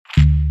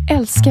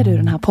Älskar du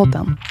den här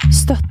podden?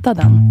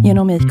 Stötta den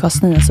genom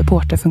IKAs nya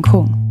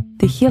supporterfunktion.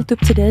 Det är helt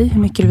upp till dig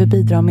hur mycket du vill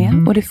bidra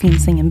med och det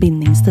finns ingen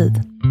bindningstid.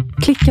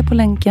 Klicka på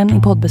länken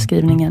i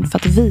poddbeskrivningen för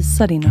att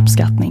visa din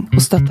uppskattning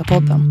och stötta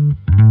podden.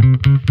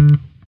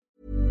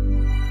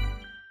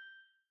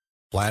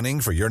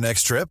 Planning for your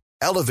next trip?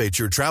 Elevate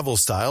your travel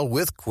style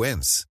with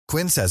Quince.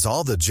 Quince has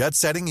all the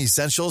jet-setting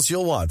essentials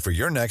you'll want for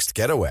your next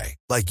getaway,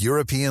 like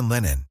European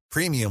linen,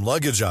 premium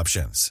luggage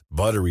options,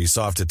 buttery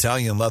soft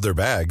Italian leather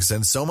bags,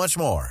 and so much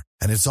more.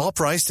 And it's all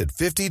priced at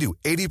 50 to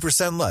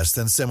 80% less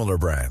than similar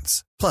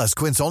brands. Plus,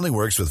 Quince only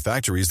works with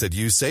factories that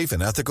use safe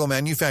and ethical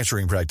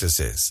manufacturing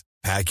practices.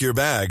 Pack your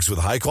bags with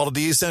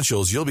high-quality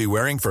essentials you'll be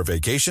wearing for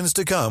vacations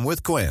to come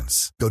with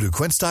Quince. Go to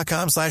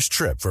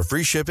quince.com/trip for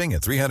free shipping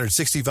and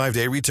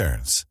 365-day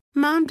returns.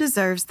 Mom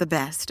deserves the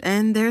best,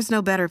 and there's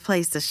no better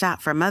place to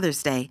shop for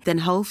Mother's Day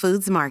than Whole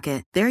Foods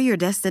Market. They're your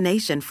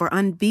destination for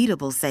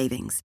unbeatable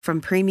savings, from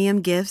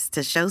premium gifts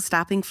to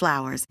show-stopping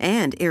flowers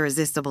and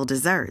irresistible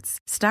desserts.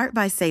 Start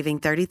by saving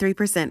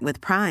 33% with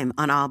Prime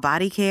on all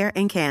body care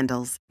and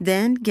candles.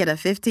 Then get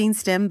a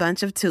 15-stem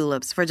bunch of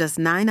tulips for just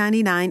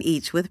 $9.99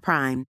 each with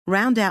Prime.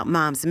 Round out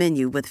Mom's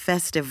menu with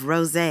festive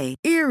rosé,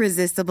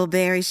 irresistible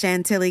berry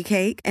chantilly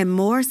cake, and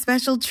more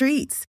special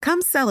treats.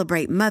 Come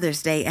celebrate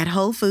Mother's Day at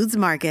Whole Foods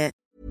Market.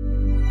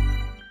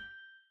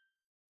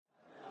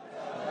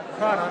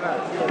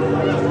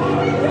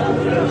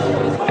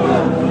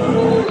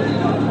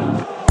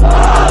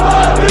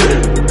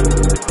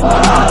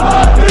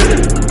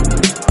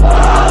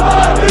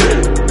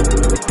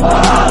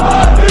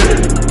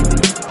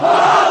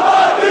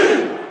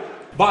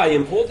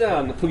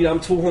 Bajenpodden, program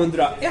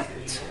 201.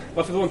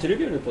 Varför var inte du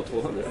bjuden på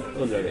 200,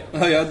 undrar vi?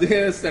 Ja,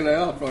 det ställer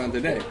jag frågan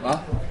till dig, va?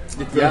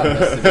 Ditt jävla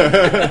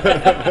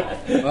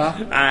va?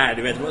 Nej,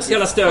 du vet, det var så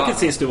jävla stökigt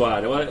sist du var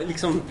här. Det var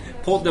liksom,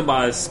 podden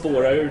bara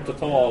spårar ur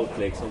totalt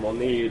liksom. Och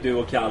du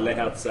och Kalle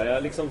hetsar.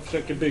 Jag liksom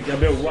försöker bygga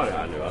broar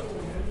här nu. Att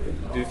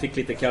du fick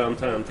lite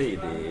karantäntid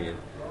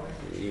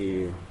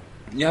i...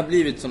 Jag har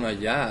blivit såna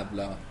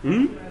jävla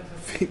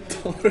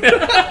fittor.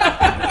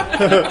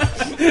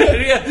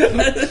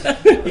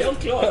 Helt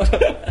klart.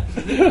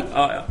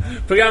 Ja.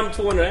 Program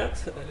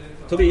 201.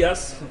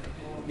 Tobias,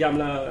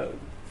 gamla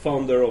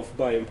founder of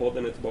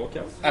Bajenpodden, är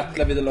tillbaka.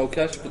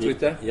 @LaVidaLowCash på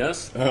Twitter.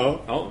 Yes.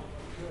 Ja.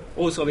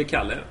 Och så har vi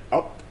Kalle.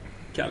 Ja.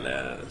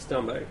 Kalle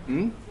Strandberg.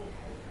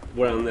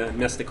 Våran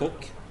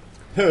mästerkock.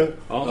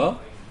 Ja.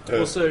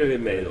 Och så är det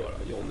mig då,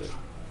 Jonny.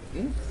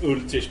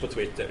 Ultrich på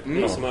Twitter.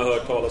 Ni som har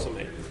hört talas om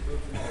mig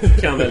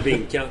kan väl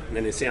vinka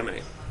när ni ser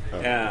mig.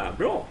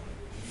 Bra.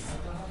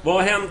 Vad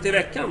har hänt i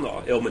veckan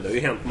då? Jo, men det har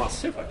ju hänt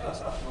massor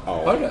faktiskt.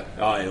 Ja. Har det?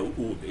 Ja,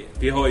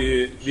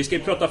 vi ska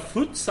ju prata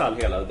futsal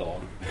hela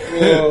dagen.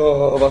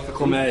 Varför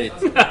kom jag hit?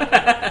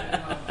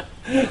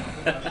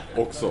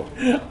 Också.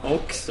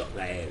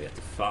 Nej, jag vet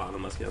inte fan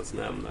om man ska ens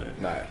nämna det.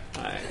 Nej.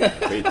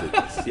 Skit i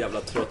det. Så jävla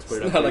trött på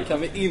det där. Snälla,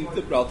 kan vi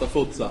inte prata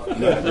futsal?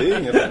 Nej, det är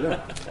inget problem.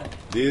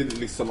 Det är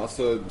liksom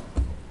alltså...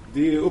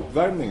 Det är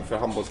uppvärmning för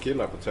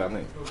handbollskillar på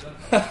träning.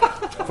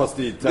 Fast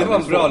i tävlingsform. Det var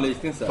en bra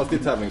liknelse. Fast i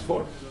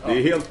tävlingsform. Det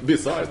är helt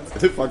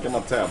bisarrt. Hur fan kan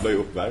man tävla i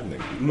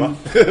uppvärmning? Va?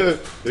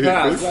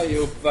 Tävla i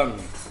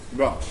uppvärmning.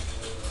 Bra.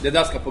 Det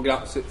där ska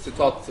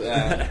citat...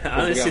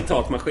 Han är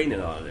citatmaskin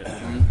idag.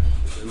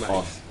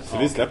 Ja, så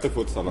vi släpper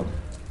futsalen.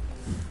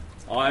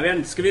 Ja, jag vet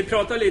inte. Ska vi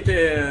prata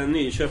lite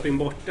Nyköping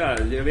borta?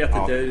 Jag vet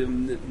inte,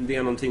 det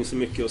är någonting så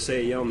mycket att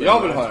säga om det.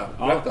 Jag vill höra.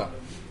 Berätta.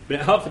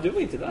 Ja, för du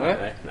var inte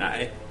där.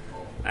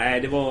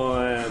 Nej,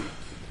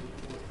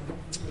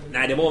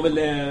 det var väl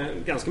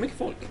ganska mycket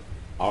folk.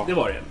 Ja. Det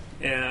var det.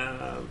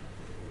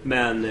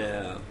 Men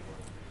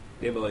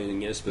det var ju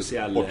ingen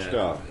speciell...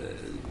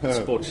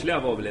 Sportsliga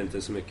var väl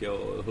inte så mycket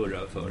att hurra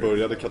för.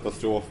 Började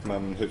katastrof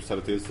men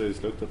hyfsade till sig i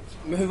slutet.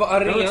 Men hur var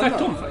arenan? Det var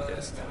tvärtom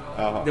faktiskt.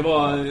 Aha. Det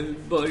var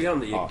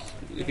början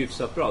gick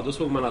hyfsat bra. Då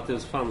såg man att det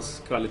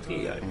fanns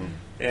kvaliteter.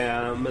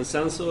 Men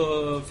sen så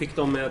fick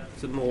de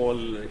ett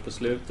mål på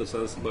slutet och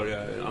sen så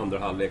började andra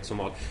halvlek som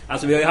var.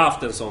 Alltså vi har ju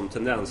haft en sån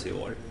tendens i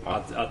år.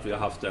 Att vi har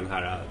haft den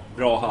här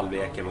bra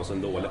halvleken och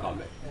sen dålig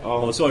halvlek. Ja.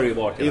 Och så har det ju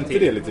varit hela inte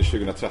tiden. det lite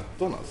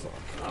 2013 alltså?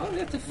 Ja,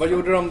 vad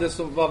gjorde de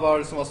vad var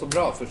det som var så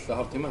bra första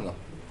halvtimmen då?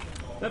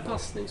 Med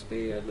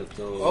passningsspelet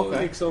och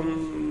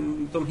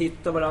liksom de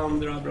hittar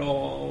varandra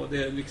bra och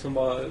det liksom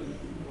var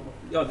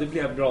det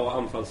blev bra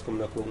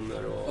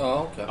anfallskombinationer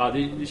och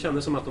det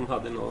kändes som att de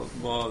hade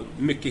var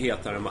mycket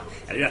hetare än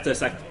eller rättare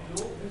sagt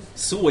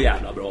så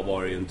jävla bra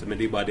var det ju inte, men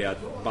det är bara det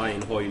att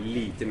Bayern har ju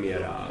lite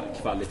mera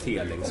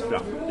kvalitet längst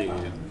fram. Det är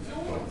ju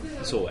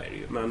så är det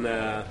ju. Men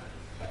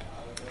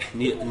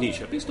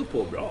Nyköping står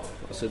på bra.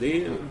 Alltså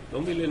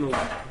de ville nog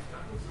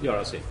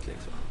göra sitt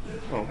liksom.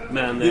 Ja.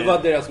 Men det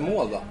var deras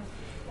mål då.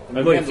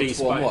 Det var en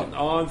frispark.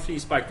 Ja, en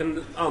frispark.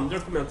 Den andra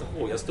kommer jag inte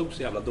ihåg. Jag stod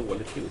så jävla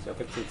dåligt till så jag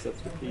fick inte sett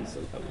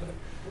reprisen heller.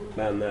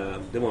 Men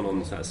det var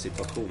någon sån här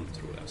situation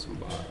tror jag som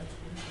bara...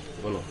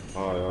 Det var något.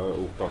 Ja, jag är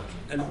oklart.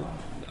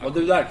 Var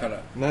du där kanske?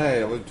 Nej,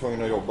 jag var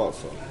tvungen att jobba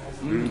alltså.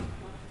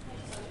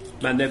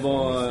 Men det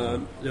var...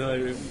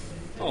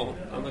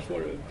 annars var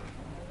det...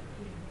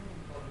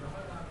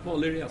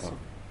 Vanlig resa.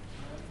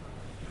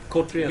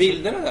 Kort resa.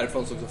 Bilderna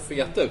därifrån såg så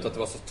feta ut att det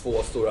var så 2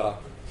 stora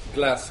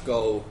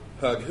Glasgow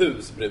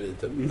höghus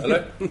bredvid typ,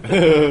 eller?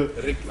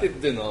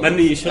 Riktigt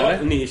dynamiskt.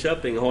 Men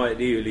Nyköping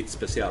det är ju lite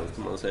speciellt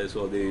om man säger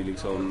så. Det är ju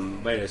liksom,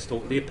 vad är det?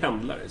 Det är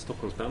pendlare,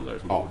 Stockholmspendlare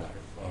som bor där.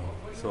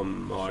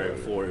 Som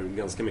får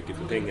ganska mycket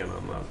för pengarna.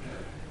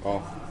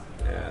 Ja.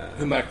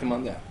 Hur märkte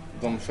man det?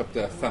 De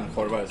köpte 5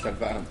 korvar istället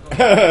för en.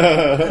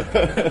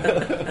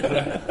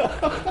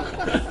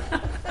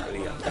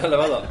 Eller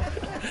vadå?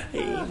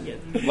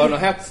 Ingen. Var det någon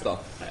hets då?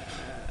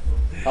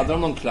 Hade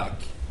de någon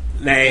klack?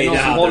 Nej, det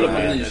som håller på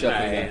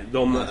Nyköping. Nej,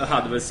 de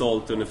hade väl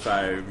sålt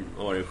ungefär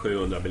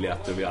 700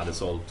 biljetter och vi hade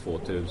sålt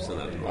 2000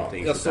 eller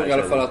någonting. Jag såg i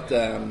alla fall att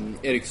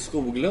Erik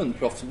Skoglund,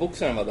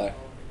 proffsboxaren, var där.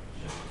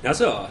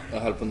 Jaså? Jag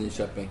höll på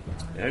Nyköping.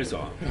 Är det så?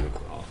 Ja.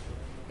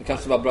 Det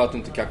kanske var bra att du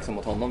inte kaxade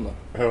mot honom då.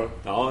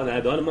 Ja,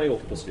 nej, då hade man ju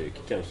åkt på stryk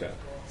kanske.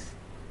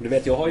 Du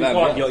vet, jag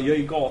gör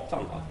ju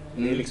gatan, va?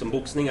 Det är liksom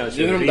boxningar.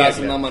 Det är de där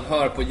som när man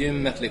hör på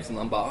gymmet liksom,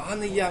 han bara,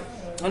 han är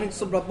inte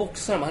så bra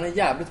boxare, men han är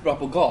jävligt bra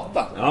på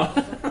gatan. Ja.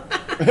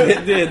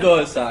 det är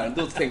då så här,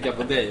 då tänker jag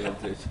på dig,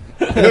 Ulrich.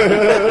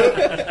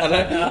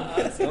 Eller? Ja,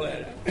 så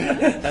är det.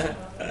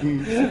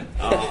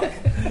 Ja.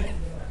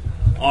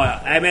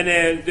 Nej, men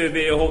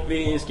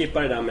vi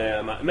skippar det där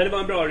med. Men det var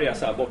en bra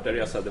resa,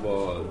 bortaresa. Det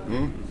var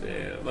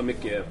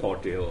mycket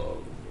party och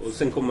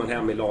sen kom man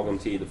hem i lagom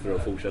tid för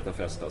att fortsätta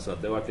festa. Så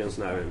att det var en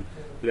sån här,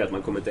 du vet,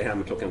 man kom inte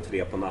hem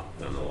 3:00 på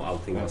natten och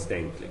allting var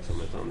stängt liksom,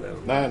 utan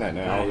Nej.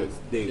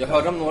 Jag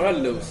hörde om några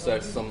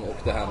losers som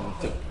åkte hem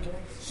typ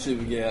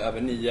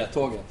 20:09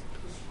 tåget.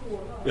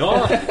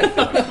 Ja,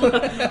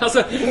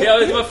 alltså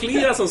det var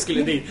flera som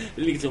skulle dit,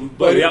 liksom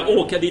börja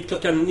åka dit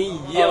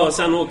 9:00 och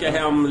sen åka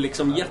hem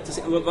liksom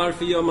jättesent.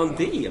 Varför gör man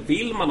det?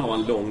 Vill man ha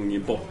en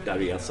lång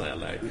bortaresa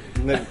eller?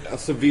 Nej,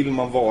 alltså vill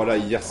man vara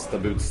i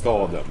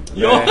gästabudstaden?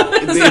 Ja,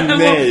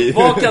 nej.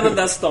 Vad kan den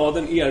där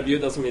staden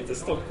erbjuda som inte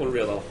Stockholm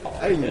redan har?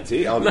 Nej,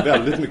 ingenting. Ja,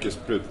 väldigt mycket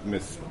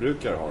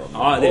sprutmissbrukare har de.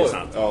 Ja, det är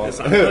sant. Ja. Det är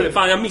sant.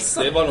 Fan, jag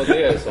missade. Det var nog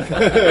det så.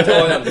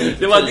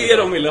 Det var det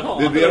de ville ha.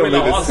 Det är det de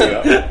ville se.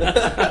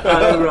 Ja,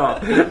 det är bra.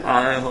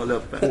 Ja, jag håller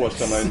uppe.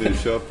 Påsarna i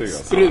Nyköping.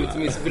 Alltså.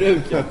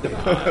 Sprutmissbruket.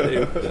 Ja, det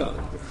är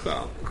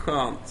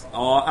skönt.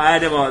 Ja, nej,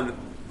 det var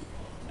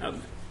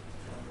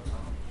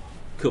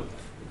kupp.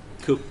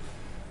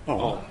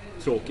 Ja,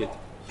 tråkigt.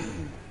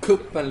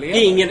 Kuppen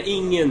lever.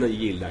 Ingen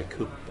gillar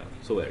kuppen.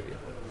 Så är det ju.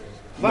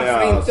 Varför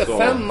Nej, inte? alltså...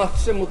 5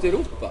 matcher mot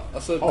Europa.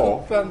 Alltså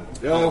kuppen.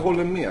 Jag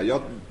håller med.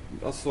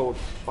 Alltså,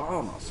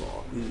 fan alltså.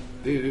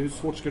 Hur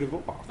svårt ska det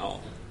vara? Ja.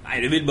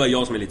 Nej, det är väl bara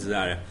jag som är lite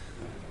sådär.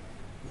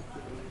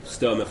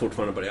 Stör mig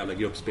fortfarande på det jävla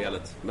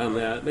gruppspelet.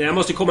 Men jag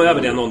måste komma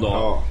över det någon dag.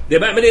 Ja.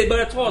 Men det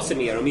börjar ta sig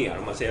mer och mer,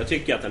 om man säger. Jag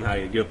tycker att den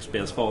här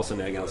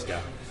gruppspelsfasen är ganska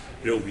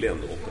rolig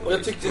ändå. Och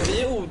jag tyckte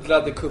vi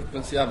odlade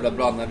kuppen så jävla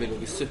bra när vi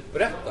låg i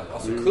Superettan.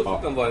 Alltså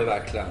kuppen var ju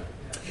verkligen.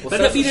 Och men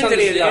sen så kändes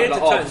det jävla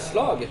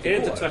avslaget. Är det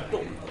inte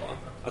tvärtom då?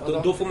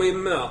 Att då får man ju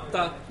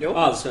möta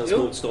allsvensk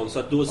motstånd. Så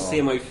att då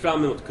ser man ju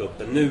fram emot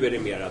kuppen. Nu är det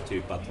mera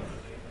typ att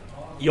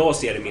jag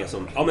ser det mer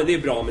som, ja men det är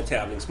bra med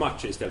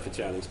tävlingsmatcher istället för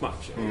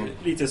träningsmatcher.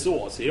 Lite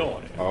så ser jag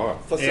det. Ja.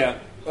 Fast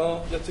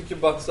jag tycker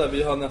bara att så här,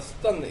 vi har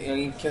nästan,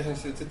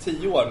 kanske inte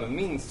 10 år, men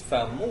minst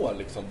 5 år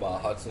liksom bara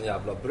haft sån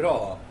jävla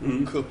bra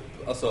kupp.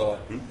 Alltså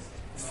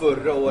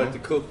förra året i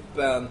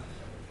kuppen,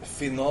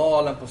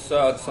 finalen på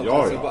Söd.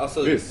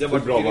 Alltså, visst, hur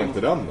bra var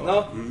inte den då?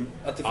 Ja,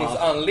 att det finns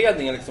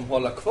anledning att liksom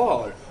hålla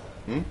kvar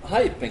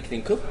hypen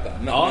kring kuppen.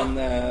 Men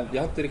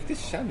jag har inte riktigt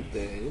känt det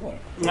i år.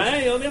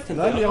 Nej, jag vet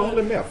inte. Nej, men jag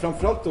håller med.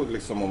 Framförallt då,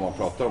 liksom, om man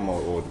pratar om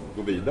att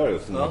gå vidare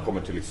så när man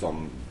kommer till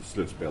liksom,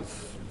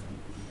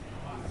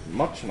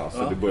 slutspelsmatcherna.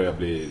 Så det börjar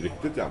bli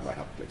riktigt jävla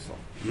hett liksom.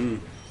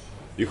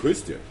 Det är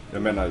schysst ju.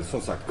 Jag menar,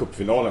 som sagt,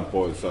 cupfinalen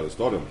på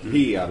Söderstadion.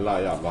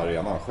 Hela jävla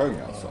arenan sjöng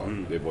alltså.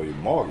 Det var ju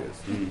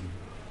magiskt.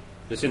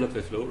 Det är synd att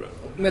vi förlorar.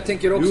 Men jag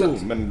tänker också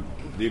men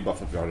det är ju bara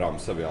för att vi har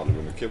ramsat. Vi har aldrig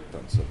vunnit kuppen.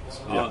 Så,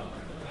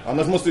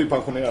 annars måste vi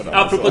pensionera den.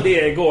 Apropå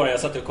det igår, jag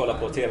satt och kollade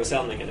på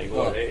tv-sändningen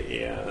igår.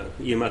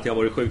 I och med att jag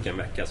varit sjuk en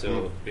vecka så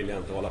vill jag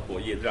inte hålla på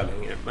och gidra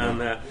längre.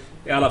 Men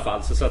i alla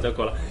fall så satt jag och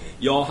kollade.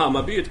 Ja,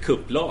 Hammarby är ett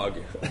kupplag.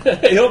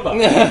 Jag bara,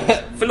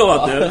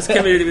 förlåt, så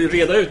kan vi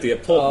reda ut det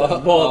på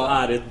podden. Vad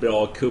är ett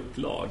bra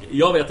kupplag?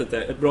 Jag vet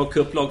inte, ett bra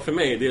kupplag för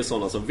mig, det är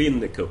sådana som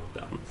vinner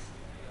kuppen.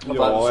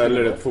 Ja,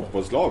 eller ett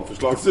fotbollslag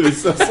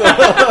förslagsvis.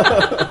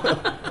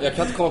 Jag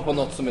kan inte komma på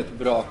något som är ett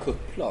bra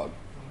kupplag.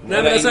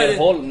 Nej, men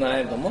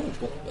nej, de har inte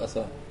gått,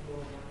 alltså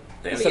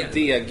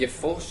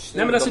Degerfors.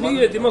 Nej, men alltså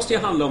det måste ju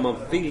handla om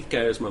vilka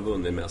är det som har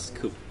vunnit mest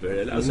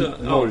kupper. Alltså,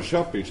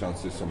 Norrköping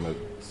känns ju som ett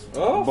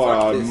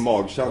bara faktiskt.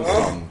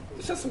 Magkänslan.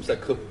 Det känns som så här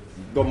kupp.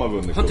 De har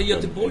vunnit. Har inte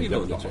Göteborg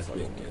vunnit rätt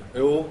mycket?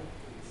 Jo,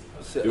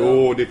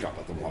 det är klart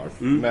att de har.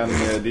 Men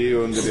det är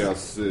ju under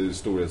deras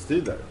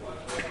storhetstider.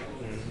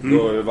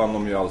 Då vann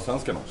de ju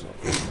allsvenskan också.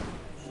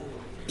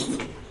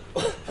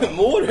 Hur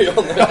mår du,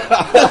 John?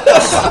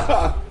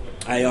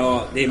 Nej,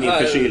 det är min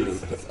förkylning.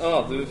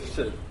 Ja, du är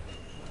förkyld.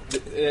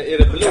 Är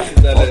det blod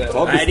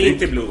eller? Nej, det är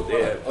inte blod.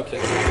 Okej.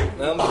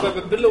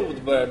 När blod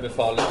börjar bli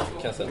farligt,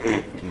 kan jag säga.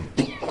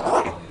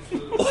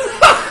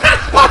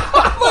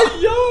 Vad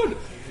gör du?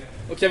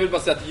 kan väl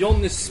bara säga att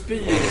Johnny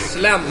spyr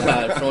slem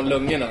här från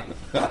lungorna.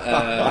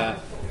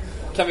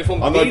 Kan vi få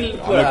en bild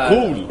på det här? Han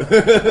är cool.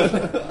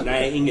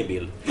 Nej, ingen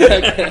bild.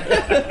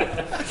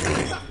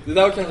 Det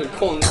där var kanske det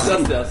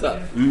konstigaste jag sett.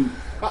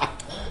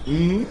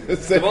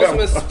 Det var som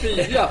en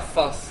spya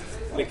fast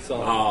liksom.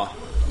 Ja.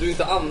 Du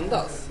inte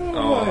andas.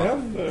 Vad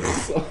händer?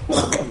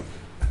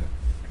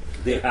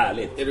 Det är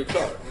härligt. Är du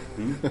klar?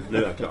 Nu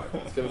är jag klar.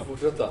 Ska vi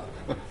fortsätta?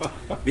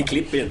 Vi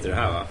klipper inte det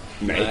här, va?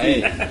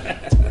 Nej.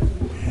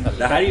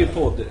 Det här är ju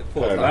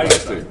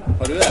poddverkstad.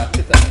 Har du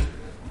ätit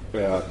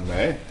det?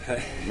 Nej.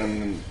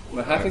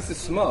 Men här finns det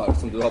smör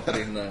som du har på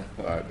din... nej,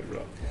 det är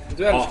bra.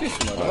 Du älskar ju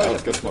smör. Jag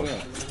älskar smör.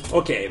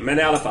 Okej, men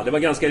i alla fall, det var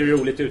ganska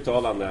roligt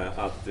uttalande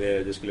att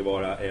det skulle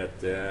vara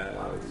ett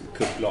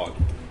kupplag.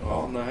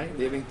 Ja, nej,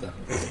 det är vi inte.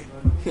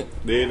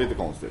 Det är lite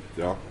konstigt,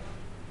 ja.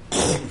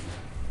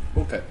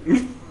 Okej.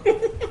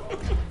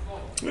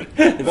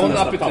 Bon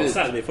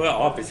appetit.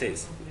 Ja,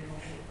 precis.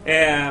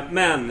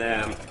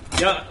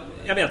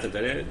 Jag vet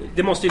inte.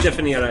 Det måste ju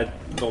definiera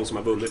de som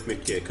har vunnit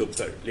mycket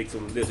kupper.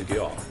 Liksom, det tycker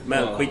jag.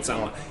 Men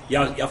skitsamma.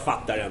 Jag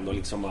fattar ändå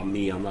liksom vad man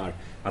menar.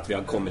 Att vi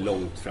har kommit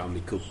långt fram i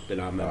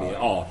kupperna. Men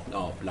bla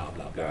bla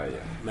bla.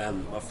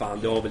 Men vad fan,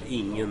 det har väl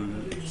ingen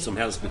som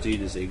helst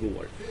betydelse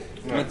igår.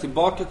 Men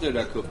tillbaka till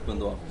den där kuppen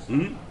då.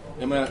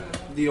 Jag menar,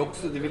 det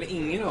är väl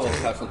ingen av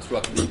oss här som tror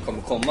att vi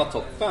kommer komma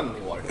topp 5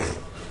 i år.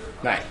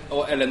 Nej.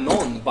 Eller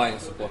någon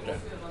Bayern-supporter.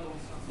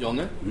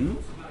 Johnny?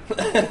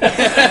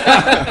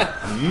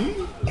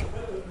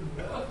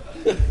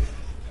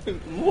 Hur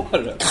mår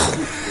du?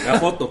 Jag har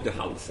fått något i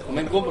halsen.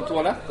 Men gå på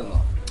toaletten då.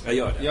 Jag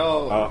gör det.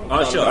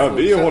 Ja,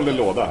 vi håller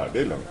låda här, det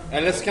är lugnt.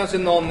 Eller så kanske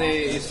någon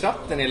i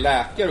chatten är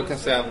läkare och kan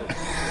säga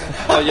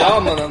vad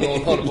gör man när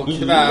någon håller på att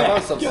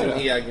kvävas av sin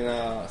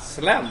egna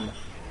slem?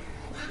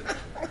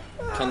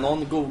 Kan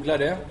någon googla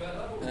det?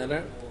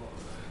 Eller?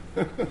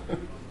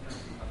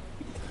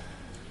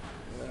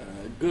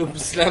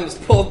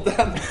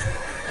 Gubbslemspodden.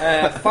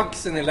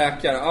 Faxen är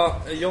läkare. Ja,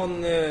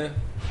 John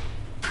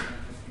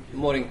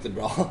mår inte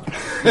bra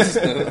just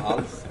nu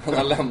alls. Han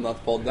har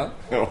lämnat podden.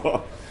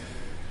 Ja.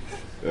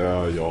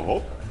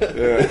 Jaha.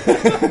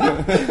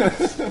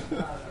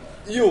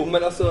 Jo,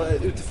 men alltså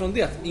utifrån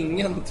det,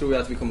 ingen tror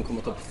jag att vi kommer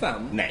komma topp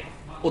 5. Nej.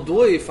 Och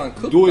då är ju fan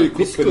kuppen. Då är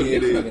vi skulle ju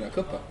kunna vinna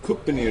kuppen.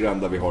 Kuppen är ju det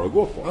enda vi har att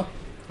gå på. Ja.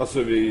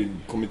 Alltså vi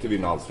kommer inte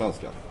vinna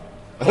allsvenskan.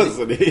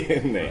 Alltså det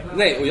är nej.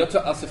 Nej, och jag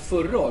tror alltså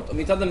förra året, om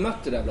vi inte hade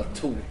mött det där jävla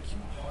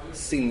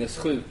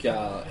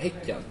sinnessjuka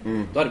Häcken,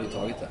 då hade vi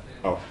tagit det.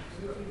 Ja.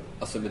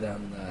 Alltså med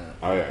den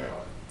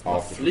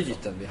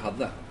flyten vi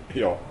hade.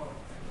 Ja.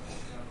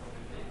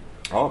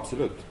 Ja,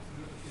 absolut.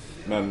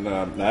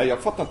 Men nej, jag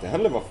fattar inte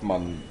heller varför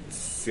man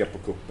ser på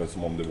kuppen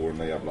som om det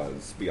vore en jävla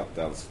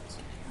spetälst.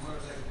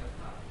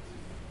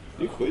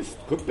 Det är schysst.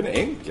 Kuppen är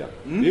enkel.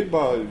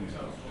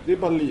 Det är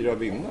bara lira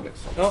och vinna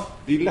liksom. Ja.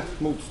 Det är lätt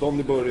motstånd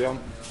i början.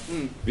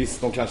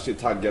 Visst, de kanske är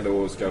taggade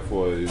och ska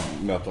få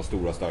möta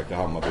stora starka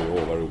Hammarby.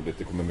 Vad roligt,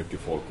 det kommer mycket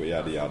folk och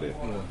jadi.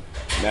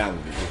 Men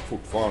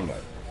fortfarande,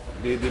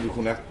 det är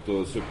division 1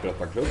 och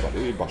superettan-klubbar.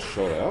 Det är ju bara att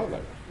köra över.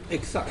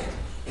 Exakt.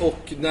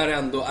 Och när det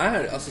ändå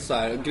är alltså så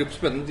här,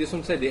 gruppspel, det är som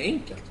du säger, det är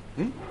enkelt.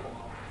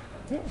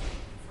 Ja.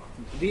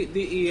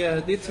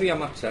 Det är 3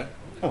 matcher.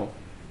 Ja.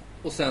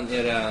 Och sen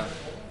är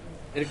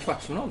det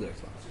kvartsfinal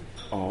direkt, va?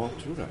 Ja,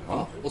 jag tror det.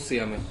 Ja. Och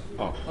semi.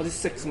 Ja, det är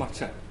 6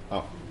 matcher.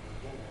 Ja.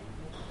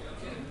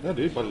 Ja,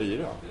 det är ju bara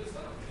lira.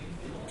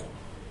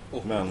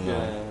 Men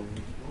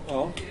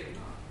ja,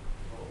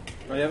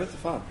 jag vet inte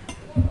fan.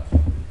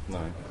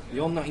 Nej.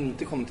 John har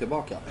inte kommit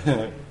tillbaka.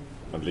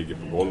 Han ligger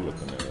på golvet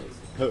där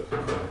nere.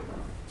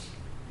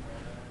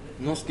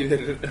 Någon skriver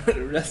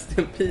rest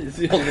in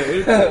peace, John.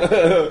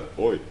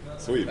 Oj,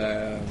 så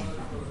illa.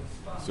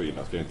 Så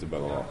illa ska det inte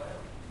behöva vara.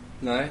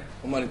 Nej,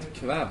 om man inte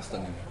kvävs där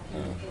nere.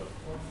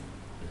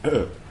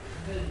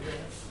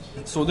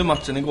 Såg du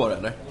matchen igår,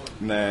 eller?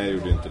 Nej, jag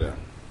gjorde inte det.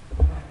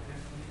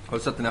 Har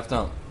du sett den i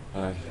efterhand?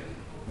 Nej.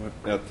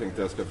 Jag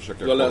tänkte jag ska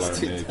försöka kolla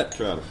den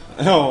ikväll.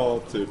 Ja,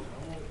 typ.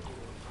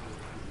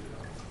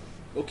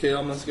 Okej,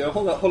 ja, men ska jag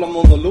hålla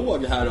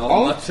monolog här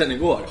om matchen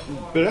igår?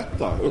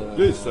 Berätta,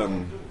 upplys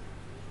en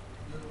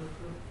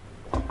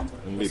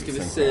vad ska vi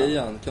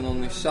säga? Kan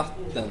någon i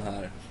chatten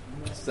här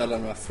ställa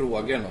några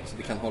frågor eller något, så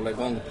vi kan hålla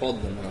igång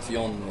podden medan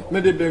John...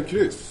 Men det blev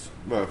kryss,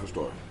 vad jag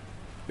förstår,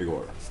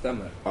 igår.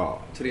 Stämmer. Ja.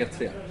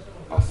 3-3.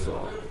 Alltså,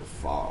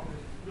 fan.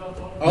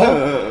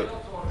 Ja.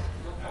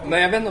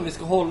 Men jag vet inte om vi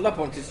ska hålla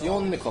på den tills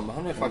Johnny kommer.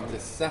 Han har ju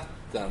faktiskt sett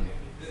den.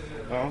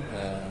 Ja,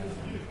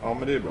 ja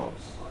men det är bra.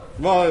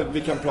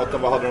 Vi kan prata,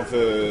 vad hade de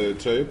för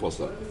tröjor på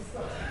sig?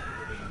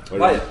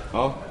 Varje?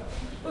 Ja.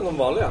 De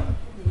vanliga.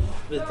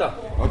 Vita.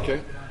 Okej.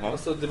 Ja.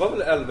 Alltså, det var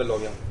väl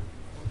Elver-loggan.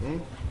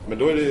 Men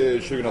då är det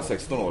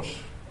 2016 års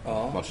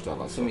matchställ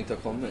alltså. Som inte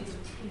har kommit.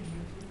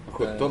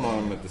 17 har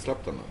de inte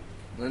släppt den.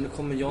 Men nu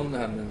kommer Johnny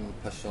här med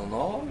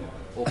personal.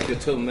 Och det är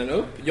tummen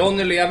upp.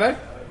 Johnny lever.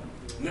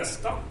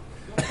 Nästan.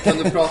 Kan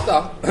du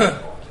prata?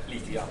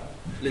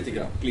 Lite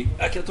grann.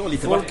 Jag kan ta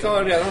lite. Folk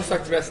har redan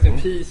sagt rest in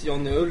peace,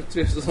 Johnny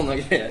Ultrus och sådana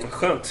grejer.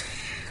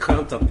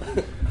 Skönt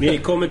Ni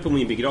kommer på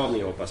min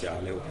begravning, hoppas jag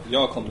allihop.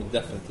 Jag kommer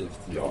definitivt.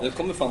 Ja. Det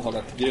kommer fan hålla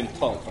ett grymt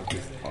tag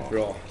faktiskt. Ja.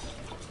 Bra.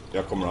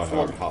 Jag kommer ha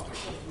hög hatt.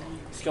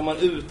 Ska man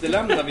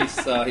utelämna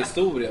vissa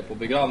historier på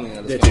begravningen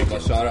eller ska man bara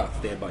köra?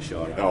 Det är bara att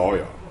köra. Ja.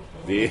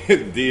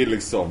 Det är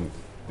liksom...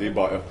 Det är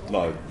bara att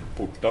öppna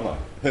portarna.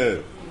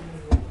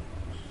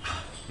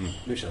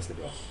 Nu känns det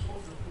bra.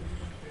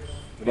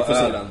 Vi får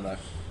se den där.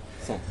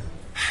 Så.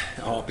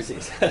 Ja,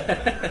 precis.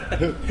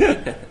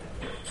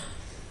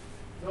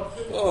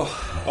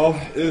 Ja,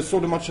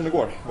 såg du matchen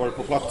igår? Var du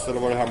på plats eller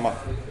var du hemma?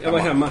 Jag var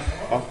hemma.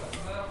 Ja.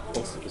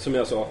 Som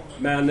jag sa.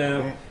 Men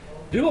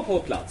du var på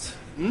plats.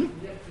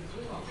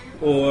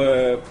 Och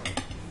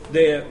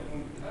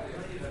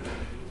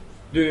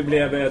du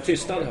blev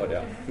tystad, hörde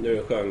jag.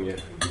 Du sjöng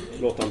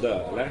Låt han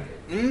dö, eller?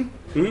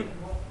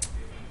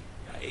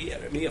 Är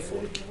det med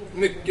folk?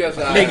 Mycket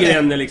så här. Lägger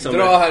en liksom...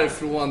 Dra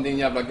härifrån din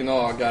jävla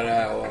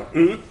gnagare och...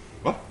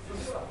 Va?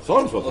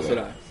 Sa du så och till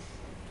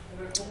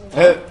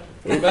sådär.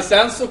 Men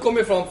sen så kom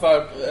ifrån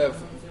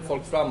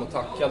folk fram och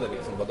tackade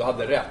liksom. Du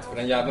hade rätt. För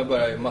den jäveln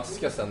började ju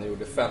maska sen och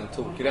gjorde 5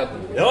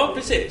 tokräddningar. Ja,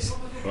 precis.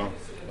 Ja.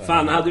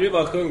 Fan, hade du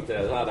bara sjungit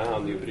det så hade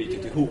han ju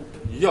brytit ihop.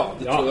 Ja,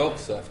 det tror jag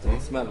också efter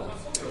den smällen.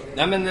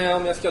 Nej, men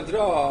om jag ska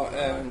dra...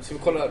 ska vi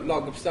kolla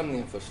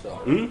laguppställningen först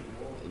då?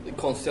 Det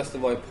konstigaste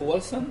var ju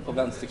Paulsen på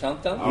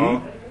vänsterkanten.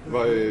 Ja,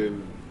 vad är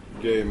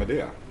grejen med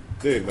det?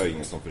 Det var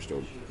ingen som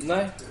förstod.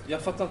 Nej,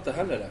 jag fattar inte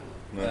heller det.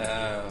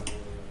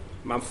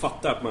 Man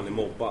fattar att man är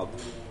mobbad.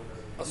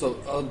 Alltså,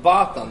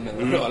 Batan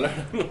menar du, eller?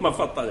 Man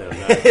fattar det.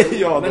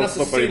 Ja, men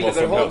alltså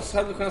Silverholtz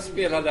hade kunnat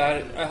spela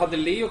där. Hade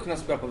Leo kunnat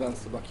spela på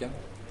vänsterbacken?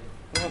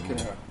 Vad hade han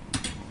kunnat göra?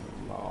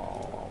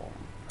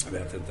 Jag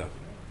vet inte.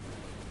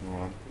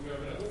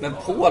 Men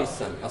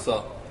Paulsen,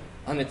 alltså...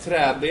 Han är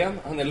träben,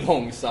 han är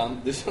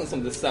långsam. Det känns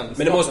som det sämsta.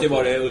 Men det måste ju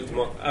vara det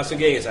ultimat. Alltså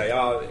grejen så här, jag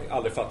har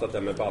aldrig fattat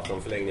det med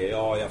Batan-förlängning.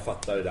 Ja, jag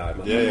fattar det där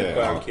med en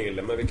skön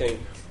kille. Men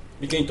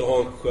vi kan inte ha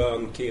en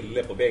skön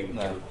kille på bänken.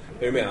 Nej.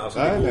 Är du med? Alltså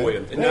det går ju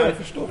inte. Nej, jag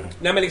förstår.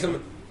 Nej, men liksom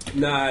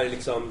när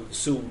liksom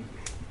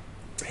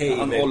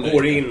Heine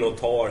går in och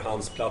tar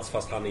hans plats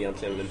fast han är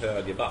egentligen en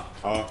högerback.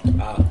 Ja,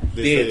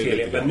 det är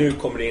tydligt. Men nu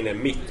kommer det in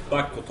en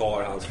mittback och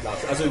tar hans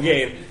plats. Alltså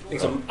grejen,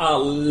 liksom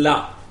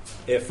alla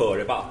är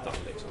före Batan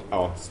liksom.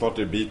 Ja, snart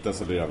är biten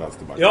så blir jag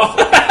vänsterback. Ja,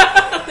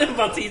 det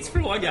var en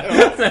tidsfråga.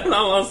 Sen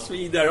har man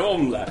svidare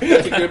om det.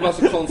 Jag tycker det är bara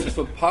så konstigt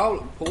för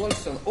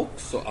Paulsen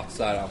också att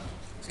så här,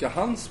 ska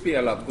han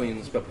gå in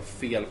och spela på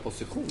fel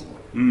position?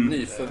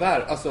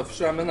 Nyförvärv, alltså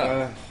förstår jag menar? Det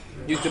är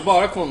ju inte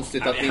bara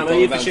konstigt att han har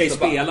ju i och för sig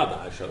spelat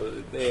där så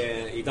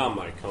i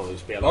Danmark har han ju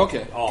spelat.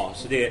 Okej. Ja,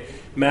 så det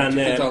men jag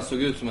tycker inte han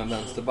såg ut som en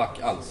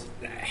vänsterback alls.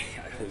 Nej,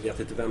 jag vet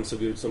inte vem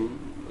såg ut som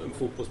en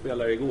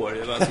fotbollsspelare igår.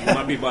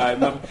 Man blir bara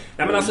nej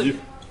men alltså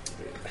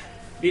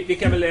vi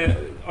kan väl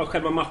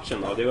själva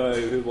matchen då. Det var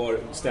hur var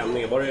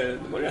stämningen? Var det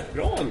rätt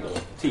bra ändå?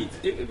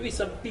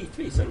 Vissa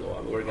bitvis ändå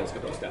var det ganska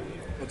bra stämning.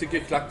 Jag tycker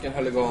klacken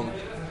höll igång.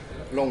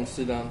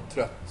 Långsidan,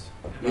 trött,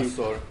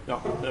 mössor.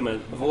 Ja,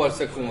 men vår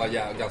sektion var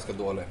ganska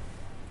dålig.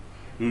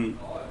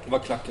 Det var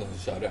klacken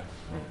som körde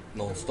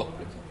non-stop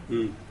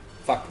liksom.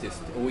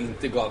 Faktiskt, och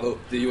inte gav upp.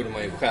 Det gjorde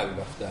man ju själv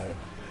efter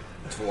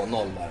 2-0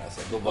 där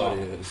alltså. Då var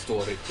det ju stå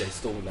och rycka i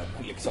stolen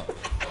liksom.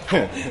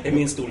 Är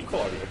min stol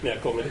kvar när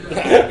jag kommer hit?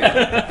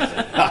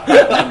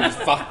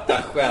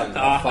 Fatta själv.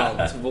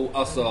 Fan,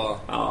 alltså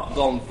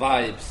de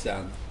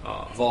vibesen.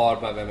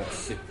 Varberg med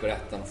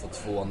Superettan och få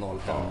 2-0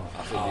 hem.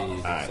 Alltså det är ju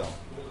liksom,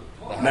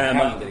 det här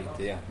händer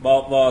inte igen.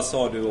 Vad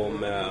sa du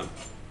om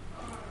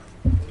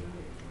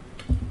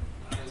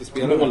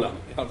målen?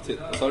 Halvtid.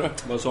 Vad sa du?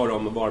 Vad sa du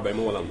om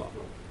Varberg-målen då?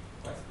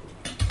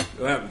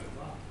 Nej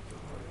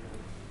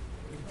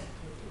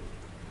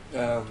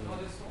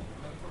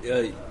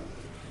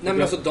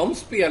men alltså de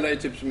spelar ju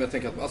typ som jag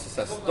tänker att alltså,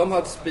 så här, de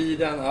har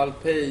speeden, all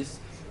pace,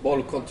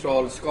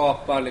 bollkontroll,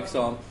 skapar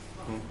liksom.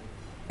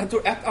 Jag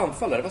tror ett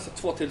anfall där, det var så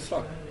 2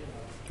 tillslag.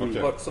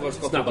 Okay. Så var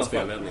det snabba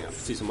spelvändningar,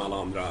 precis som alla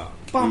andra.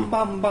 Bam,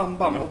 bam, bam,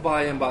 bam. Och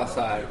Bayern bara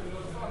så här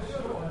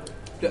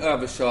blir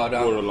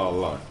överkörda. Går och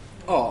lallar.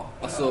 Ja,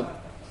 alltså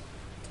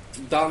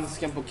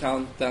dansken på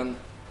kanten,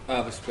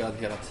 överspelad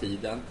hela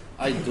tiden.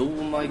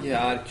 Aidoo,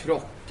 Magyar,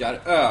 krockar,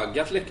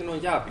 ögat leker någon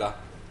jävla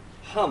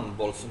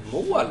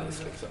handbollsmål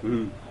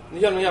liksom. Nu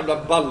gör någon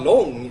jävla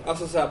ballong.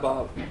 Alltså så här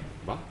bara...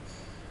 Va?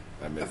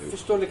 Jag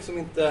förstår liksom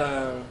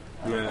inte...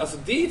 Alltså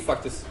det är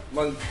faktiskt...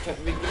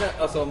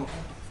 Alltså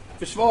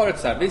försvaret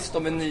så här, visst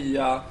de är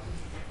nya.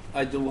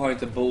 Aidoo har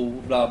inte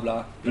bo, bla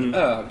bla. Men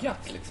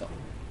ögat liksom.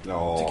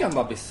 Ja. Tycker han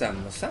bara blir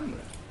sämre och sämre.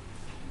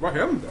 Vad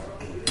hände?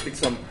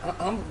 Liksom,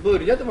 han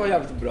började vara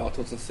jävligt bra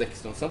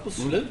 2016. Sen på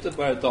slutet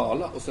började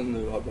dala. Och sen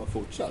nu har det bara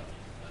fortsatt.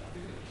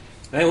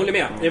 Nej, jag håller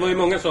med. Det var ju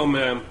många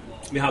som...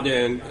 vi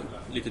hade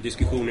lite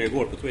diskussioner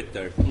igår på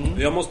Twitter.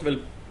 Jag måste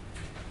väl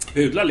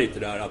hudla lite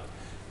där att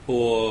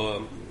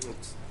på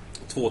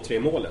 2-3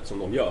 målet som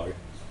de gör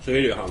så är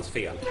det ju hans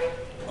fel.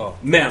 Ja.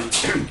 Men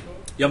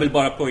jag vill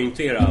bara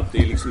poängtera att det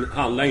liksom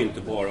handlar ju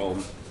inte bara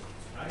om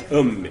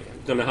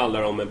utan det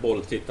handlar om en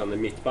bolltittande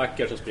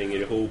mittbackar som springer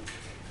ihop.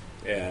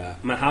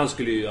 Men han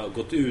skulle ju ha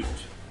gått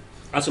ut.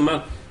 Alltså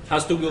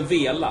Han stod och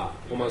vela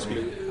om man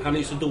skulle. Han är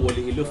ju så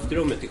dålig i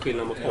luftrummet till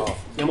skillnad mot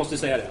Hoff. Jag måste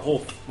säga det.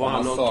 Hoff var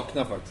han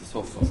saknar faktiskt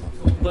Hoff alltså.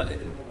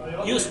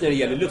 Just när det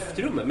gäller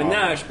luftrummet. Men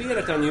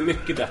närspelet är han ju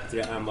mycket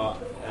bättre än vad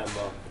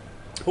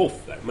Hoff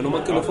är. Men om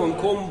man kunde få en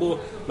kombo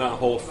med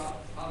Hoff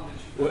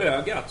och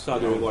ögat så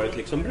hade det varit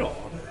liksom bra.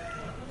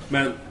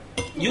 Men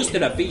just det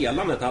där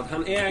velandet att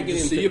han äger inte... Du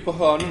ser ju på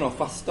hörnorna och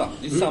fasta.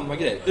 Det är samma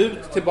grej.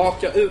 Ut,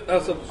 tillbaka, ut.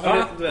 Alltså,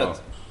 du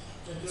vet.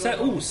 Så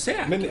här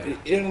osäker. Men är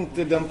det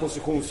inte den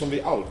position som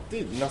vi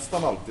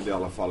nästan alltid i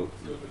alla fall,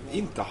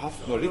 inte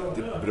haft några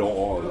riktigt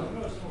bra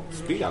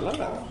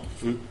spelare?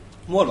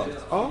 Målvakt?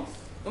 Ja.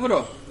 Men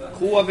vadå?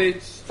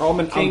 Kovic, ja,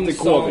 men Kingston. Ante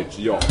Kovic,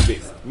 ja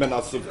visst. Men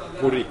alltså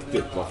på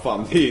riktigt, vad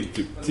fan, det är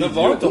typ 10 år sedan. Men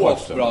var det inte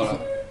Hoff bra då?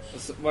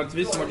 Var det inte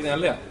vi som var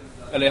gnälliga?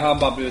 Eller är han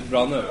bara blivit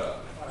bra nu?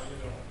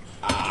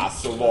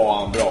 Så var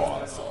han bra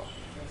alltså.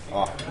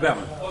 Ja. Vem?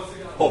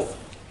 Hoff.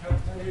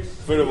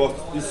 För det var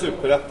i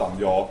Superettan,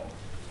 ja.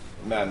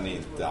 Men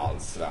inte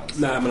alls svensk.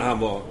 Nej, men han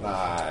var...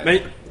 Nej. Men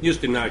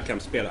just i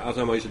närkampsspelare,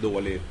 alltså han var ju så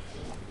dålig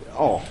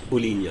på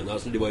linjen.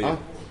 Alltså det var ju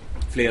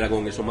flera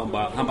gånger som han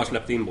bara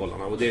släppte in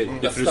bollarna. Och det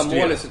bästa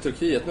målet i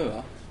Turkiet nu,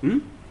 va?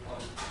 Mm.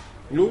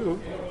 Jo.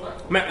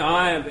 Men,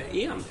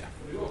 är han det?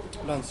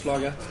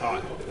 Landslaget. Ja.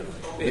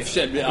 I och för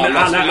sig blir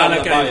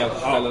alla kan ju...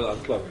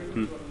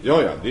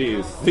 Ja, det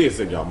är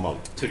så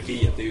gammalt.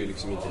 Turkiet är ju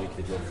liksom inte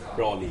riktigt en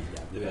bra liga,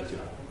 du vet ju.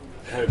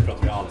 Här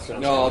pratar vi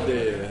allsvenskan. Ja,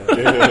 det är...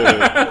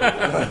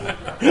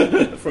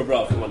 För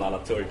bra får man alla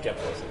turkar på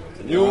sig.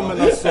 Jo,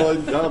 men alltså,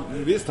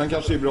 visst, han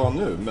kanske är bra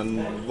nu,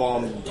 men var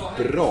han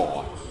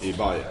bra i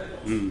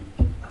Bayern?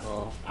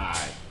 Nej.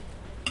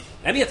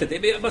 Jag vet inte,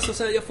 jag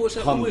får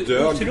så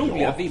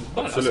otroliga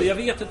vibbar. Alltså, jag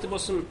vet inte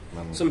vad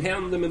som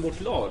händer med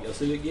vårt lag.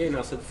 Alltså,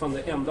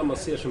 det enda man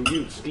ser som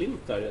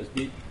ljusglimtar,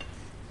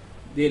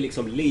 det är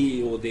liksom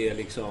Leo, det är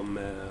liksom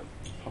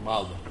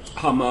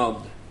Hamad.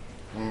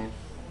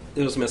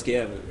 Det var som jag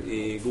skrev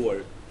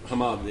igår.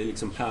 Hamad är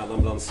liksom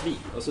pärlan bland svin.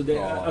 Alltså,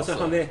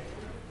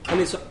 han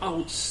är så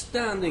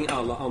outstanding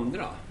alla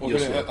andra. Han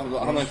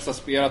har inte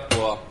spelat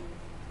på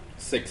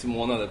 6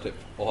 månader typ.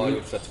 Och har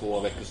gjort 2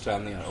 veckors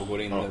träningar och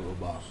går in nu och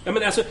bara... Ja,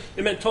 men alltså,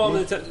 det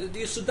är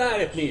ju så där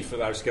ett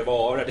nyförvärv ska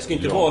vara. Det ska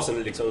inte vara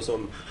som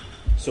liksom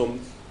som...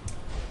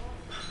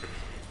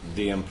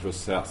 Det är en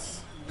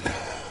process.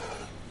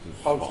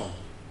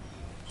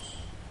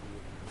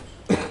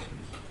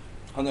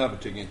 Han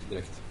övertygar inte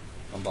direkt.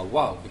 Han bara,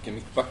 wow, vilken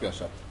mittback vi har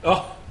köpt.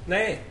 Ja,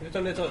 nej,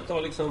 utan det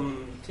tar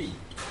liksom tid.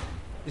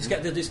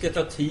 Det ska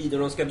ta tid och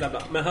de ska bla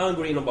bla. Men han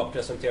går in och bara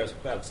presenterar sig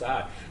själv så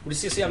här. Och det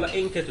ser så jävla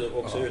enkelt ut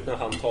också ut när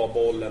han tar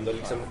bollen. Och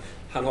liksom,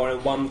 han har en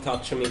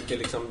one-touch som inte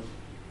liksom...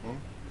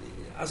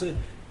 Alltså,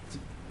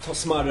 ta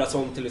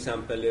Smarrason till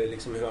exempel,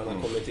 liksom hur han har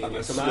kommit in.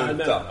 Liksom,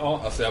 sluta.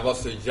 Alltså jag var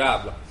så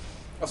jävla...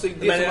 Alltså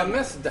det som var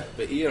mest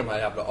deppig är de här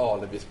jävla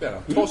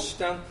alibi-spelarna.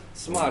 Torsten,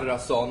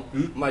 Smarrason,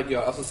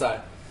 Margör, alltså så här...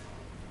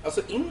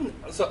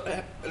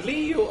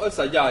 Leo,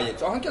 alltså Jajic,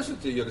 han kanske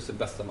inte gjorde sin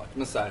bästa match,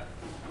 men så här,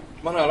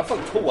 man har i alla fall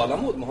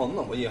tålamod med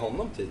honom och ge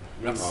honom tid.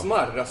 Men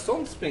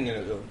Smarrason springer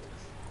runt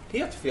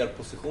helt fel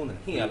positioner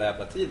hela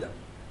jävla tiden.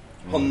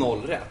 Har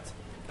 0 rätt.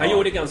 Han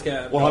gjorde ganska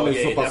bra. Och han är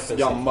så pass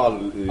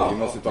gammal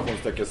inom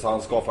situationstecken så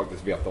han ska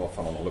faktiskt veta vad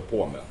fan han håller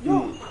på med.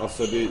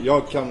 Alltså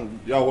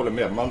jag håller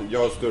med. Jag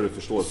har större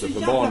förståelse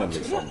för barnen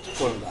liksom.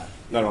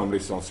 När de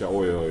liksom ska,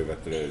 oj,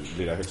 vet du,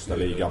 blir det högsta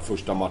ligan,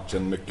 första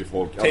matchen, mycket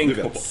folk.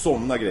 Tänk på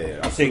sådana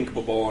grejer. Alltså, tänk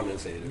på barnen,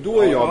 säger du.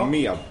 Då är jag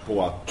med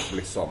på att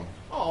liksom,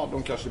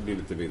 de kanske blir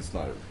lite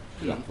vilsna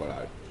rätt vad det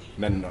är.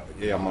 Men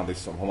är man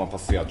liksom, har man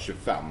passerat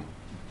 25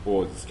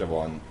 och ska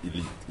vara en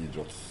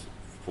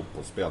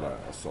elitidrottsfotbollsspelare,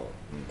 alltså,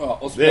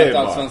 och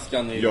spelat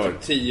allsvenskan i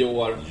 10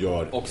 år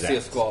och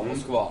CSKA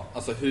Moskva.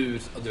 Alltså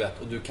hur, du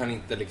vet, och du kan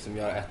inte liksom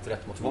göra ett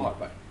rätt mot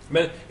Varberg.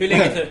 Men hur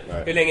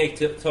länge gick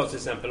det till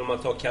exempel om man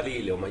tar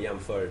Kalili och man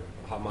jämför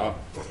Hammar?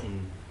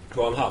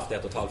 Har han haft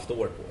 1,5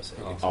 år på sig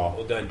liksom,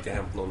 och det har inte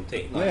hänt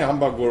någonting. Nej, han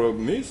bara går och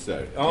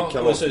myser.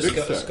 Och så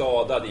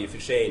skadad i och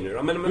för sig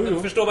nu.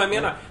 Men förstår vad jag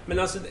menar. Men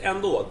alltså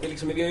ändå, det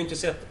liksom, vi har ju inte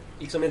sett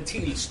liksom en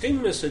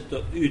tillstymmelse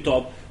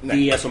utav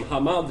det som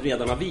Hamad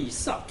redan har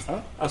visat.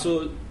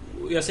 Alltså,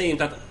 jag säger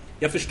inte att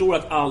jag förstår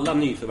att alla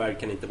nyförvärv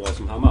kan inte vara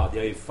som Hamad.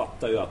 Jag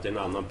fattar ju att det är en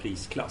annan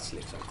prisklass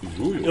liksom.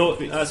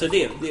 Alltså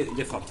det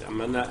fattar jag.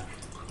 Men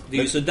det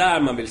är ju så där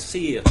man vill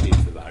se ett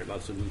nyförvärv.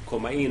 Alltså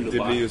komma in och det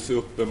bara... blir ju så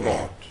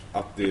uppenbart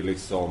att det är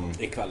liksom...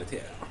 Det är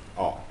kvalitet.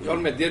 Ja.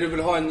 Men det du vill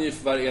ha en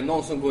nyförvärv är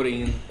någon som går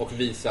in och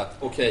visar att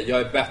okej,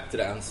 jag är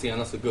bättre än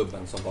senaste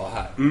gubben som var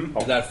här. Det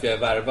är därför jag är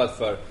värvad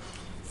för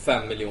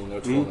 5 miljoner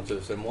och 200 000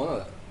 i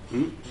månaden.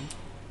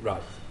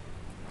 Right.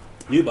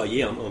 Det är ju bara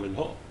ge honom om vill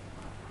ha.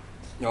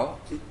 Ja.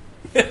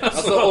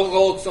 Alltså,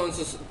 och också en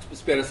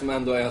spelare som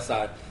ändå är så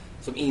här,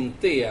 som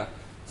inte är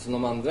som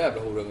de andra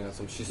jävla horungarna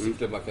som kysser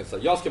klubbar kan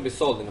säga, jag ska bli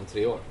såld inom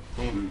 3 år.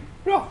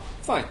 Bra,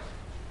 fine.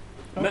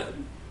 Men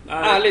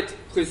ärligt,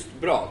 schysst,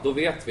 bra, då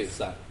vet vi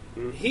så här.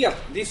 Helt,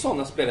 det är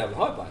sådana spelare jag vill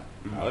ha i Bayern.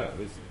 Ja,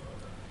 visst.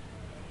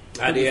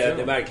 Nej, det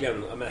är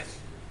verkligen...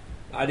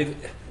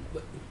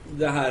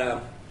 Det här...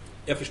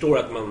 Jag förstår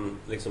att man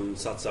liksom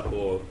satsar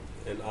på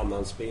en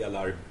annan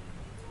spelar.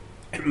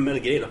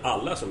 Men grejen,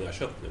 alla som jag har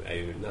köpt nu är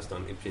ju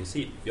nästan i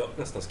princip, jag har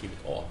nästan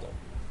skrivit av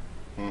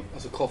dem.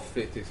 Alltså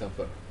Coffee till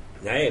exempel.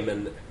 Nej,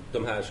 men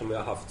de här som jag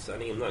har haft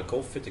sedan innan,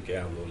 Coffee tycker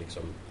jag ändå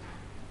liksom.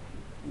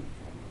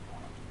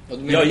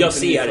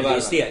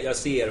 Jag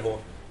ser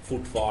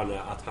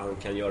fortfarande att han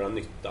kan göra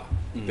nytta.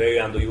 Vi har ju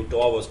ändå gjort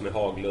av oss med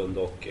Haglund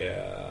och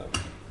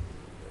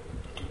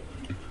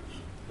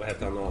vad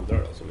heter han andra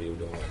då som vi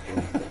gjorde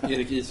av?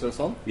 Erik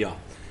Israelsson. Ja.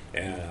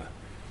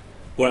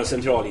 Våran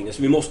centrallinje,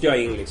 så vi måste ju ha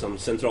in liksom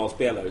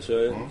centralspelare.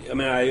 Så jag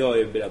menar, jag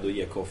är beredd att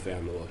ge Coffee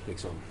en och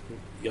liksom,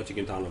 jag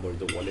tycker inte han har varit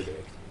dålig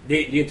direkt. Det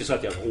är inte så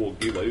att jag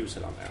gud vad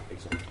usel han är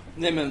liksom.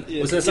 Nej,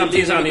 men och sen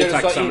samtidigt är han ju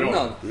tacksam.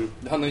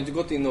 Han har ju inte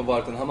gått in och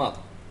varit en Hamad.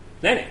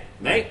 Nej.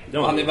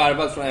 Han är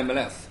värvad från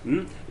MLS.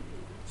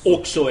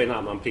 Också en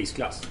annan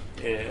prisklass,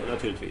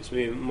 naturligtvis.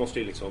 Vi måste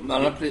ju liksom...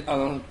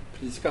 Annan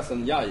prisklass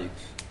än Jajic.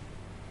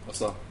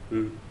 Alltså,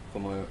 får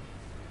man ju...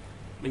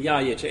 Men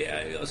Jajic,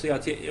 alltså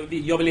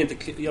jag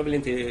vill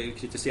inte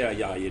kritisera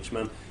Jajic,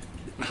 men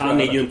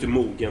han är ju inte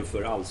mogen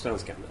för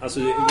allsvenskan. Alltså,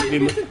 jag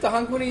vet inte,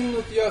 han går in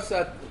och gör så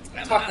här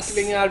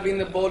tacklingar,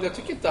 vinner boll. Jag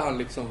tycker inte han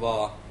liksom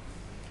var...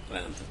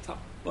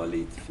 Tappar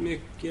lite för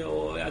mycket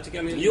och jag tycker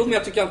han är lite... Jo, men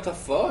jag tycker han tar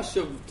för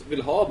sig och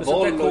vill ha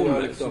boll.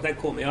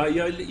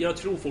 Jag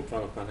tror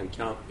fortfarande att han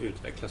kan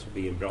utvecklas och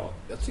bli en bra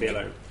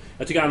spelare.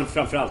 Jag tycker han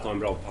framförallt har en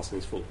bra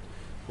passningsfot.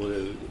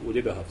 Och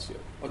det behövs ju.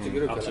 Vad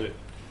tycker du, absolut.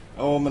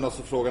 Ja, men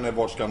alltså frågan är,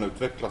 var ska han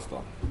utvecklas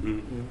då?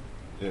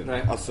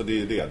 Nej. Alltså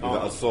det är det.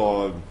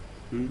 Alltså,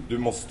 du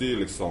måste ju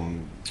liksom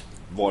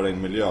vara i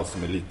en miljö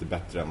som är lite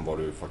bättre än vad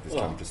du faktiskt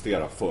kan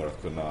prestera för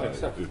att kunna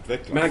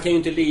utvecklas. Men han kan ju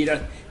inte lira...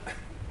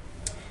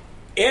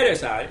 Är det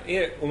så här,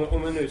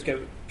 om vi nu ska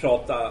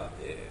prata,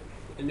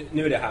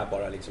 nu är det här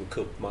bara liksom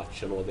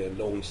cupmatchen och det är en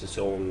lång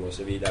säsong och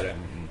så vidare.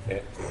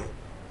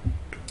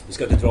 Vi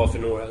ska inte dra för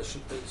några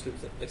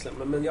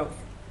slutexempel, men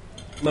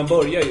man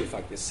börjar ju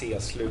faktiskt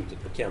se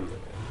slutet på Kenny.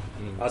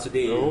 Alltså det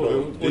är ju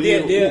och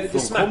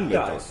det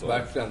smärtar. Alltså.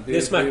 Verkligen.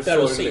 Det smärtar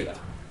att se.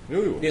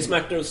 Jo. Det är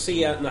smärtar att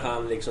se när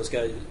han liksom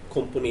ska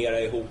komponera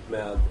ihop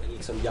med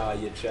liksom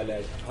Jajic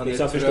eller han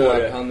liksom, förstår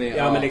du?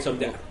 Men liksom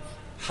det.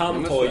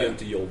 Han tar ju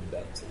inte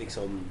jobbet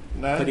liksom,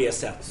 på det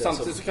sättet.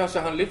 Samtidigt så kanske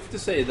han lyfter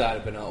sig i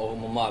derbyna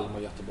om Malmö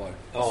och Göteborg.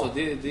 Ja. Alltså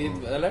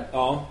eller?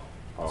 Ja.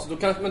 Så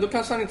då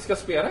kanske han inte ska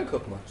spela en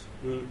cupmatch.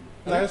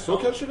 Nej, så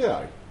kanske det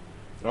är.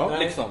 Ja. Nej.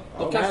 Liksom.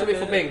 Då kanske vi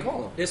får bänka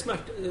honom. Det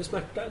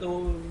smärtar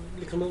då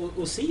liksom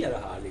att se det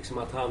här liksom,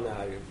 att han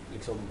är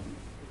liksom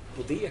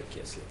på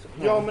dekis liksom.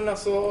 Ja, men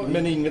alltså...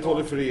 Men inget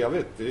håller för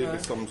evigt. Det är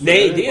liksom,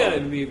 nej, det är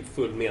vi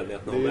fullt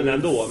medvetna om. Men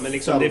ändå. Men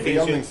liksom, det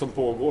finns ju... som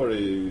pågår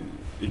i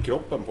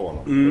kroppen på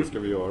honom. Vad ska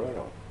vi göra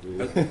då?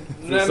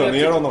 Frysa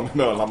ner honom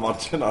mellan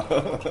matcherna.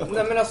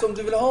 Nej, men alltså om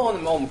du vill ha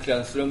honom i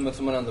omklädningsrummet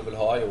som man ändå vill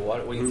ha i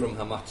år och inför de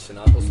här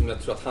matcherna och som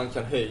jag tror att han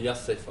kan höja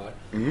sig för.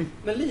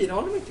 Men lirar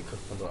honom inte i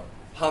kuppen då?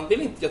 Han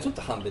vill inte, jag tror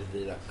inte han vill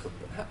lira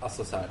kuppen.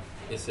 Alltså så här,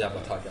 är så jävla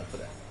taggad på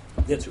det.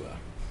 Det tror jag.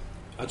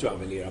 Jag tror han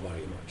vill lira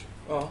varje match.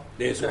 Ja.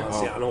 Det är så han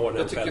ser. Han har den.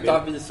 Jag tycker inte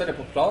han visar det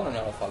på planen i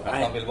alla fall.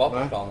 Att han vill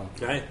vara på planen.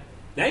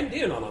 Nej,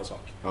 det är en annan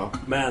sak. Ja.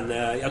 Men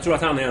jag tror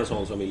att han är en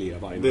sån som vill lira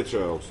varje match. Det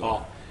tror jag också.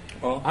 Ja.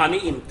 Han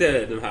är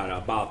inte den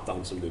här Batan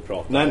som du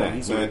pratar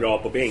om, som är bra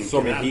på bänken.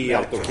 Som är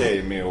helt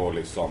okej med att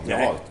liksom,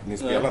 ni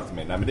spelar inte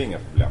med. Nej, men det är inga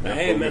problem.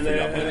 Nej,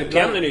 men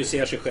Kennedy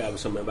ser sig själv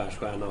som en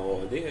världsstjärna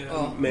och det är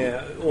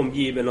med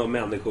omgiven av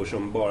människor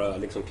som bara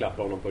liksom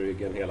klappar honom på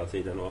ryggen hela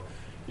tiden och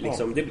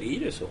liksom, det blir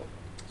det så.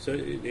 Så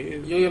det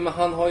är... Jo, men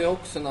han har ju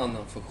också en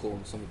annan funktion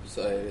som vi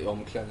säger i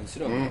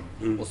omklädningsrummet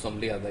och som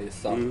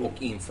ledargestalt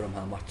och inför de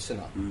här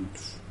matcherna.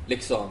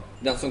 Liksom,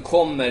 den som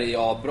kommer i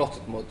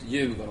avbrottet mot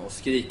Djurgården och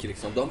skriker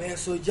liksom, de är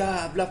så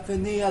jävla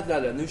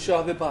förnedrade, nu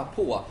kör vi bara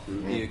på.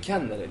 Det är ju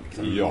Kennedy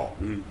liksom. Ja.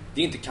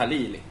 Det är inte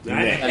Khalili.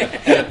 Nej.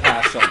 Eller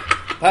Persson.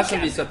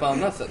 Persson visar på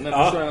annat sätt, men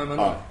förstår jag vad jag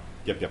menar?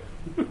 Japp.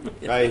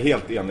 Jag är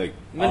helt enig.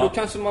 Men då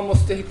kanske man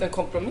måste hitta en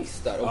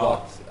kompromiss där och bara,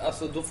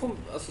 alltså då får,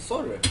 alltså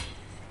sorry.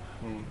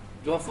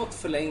 Du har fått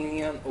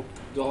förlängningen och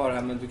du har det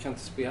här, men du kan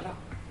inte spela.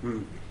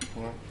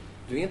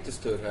 Du är inte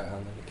större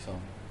än liksom...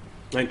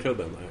 Nej,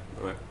 klubben.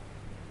 Nej.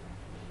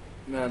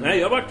 Men... Nej,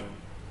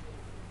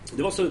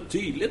 det var så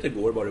tydligt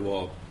igår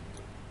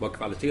var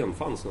kvaliteten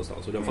fanns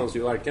någonstans. Och det fanns ju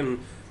varken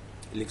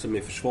liksom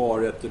i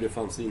försvaret och det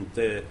fanns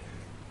inte...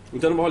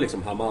 Utan det var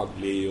liksom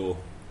Hamadli och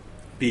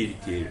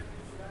Birkir.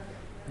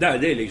 Det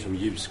är liksom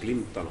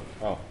ljusglimtarna.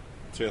 Ja,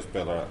 3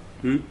 spelare.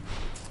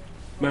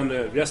 Men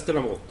resten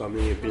av 8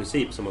 är i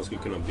princip som man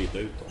skulle kunna byta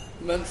ut dem.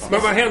 Men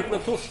vad har hänt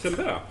med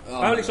Torstenbö?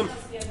 Han liksom...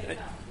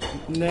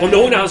 Kom du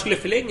ihåg när han skulle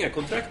förlänga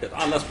kontraktet?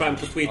 Alla sprang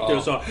på Twitter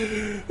och sa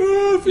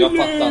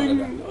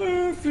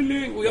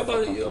förläng. Och jag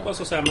bara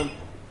så här, men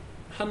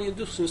han är ju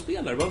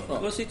dussinspelare.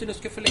 Vad sitter du och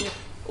ska förlänga?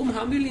 Om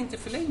han vill inte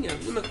förlänga,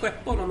 men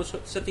skeppa honom och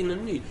sätta in en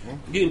ny.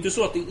 Det är ju inte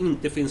så att det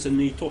inte finns en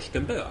ny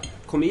Torstenbö.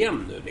 Kom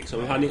igen nu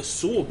liksom. Han är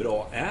så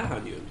bra, är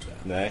han ju inte.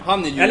 Nej.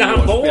 Han är ju eller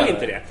han var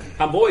inte det.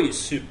 Han var ju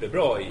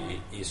superbra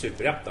i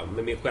Superettan,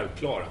 men med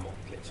självklara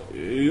mått liksom.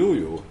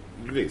 Jo.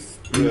 visst.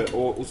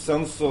 Och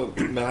sen så,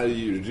 men det här är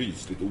ju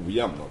rysligt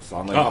ojämn också.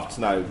 Han har ju haft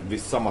såna här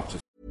vissa matcher.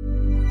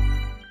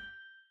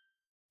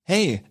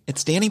 Hey,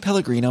 it's Danny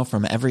Pellegrino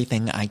from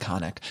Everything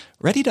Iconic.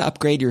 Ready to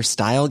upgrade your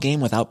style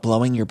game without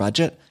blowing your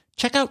budget?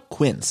 Check out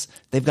Quince.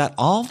 They've got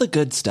all the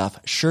good stuff,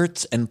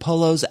 shirts and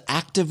polos,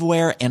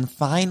 activewear, and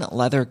fine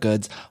leather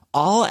goods,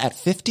 all at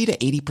 50 to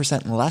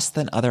 80% less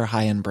than other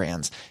high-end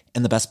brands.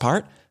 And the best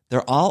part?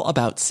 They're all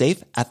about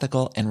safe,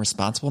 ethical, and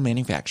responsible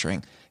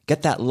manufacturing.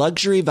 Get that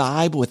luxury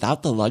vibe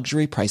without the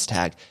luxury price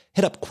tag.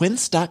 Hit up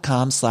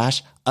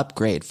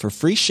quince.com/upgrade for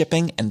free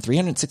shipping and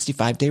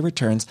 365-day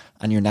returns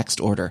on your next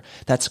order.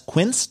 That's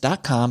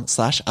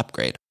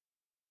quince.com/upgrade.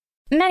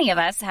 Many of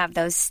us have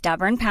those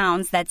stubborn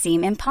pounds that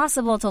seem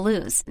impossible to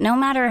lose, no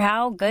matter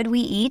how good we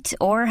eat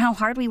or how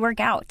hard we work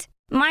out.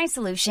 My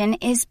solution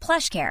is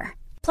PlushCare.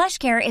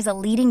 PlushCare is a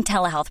leading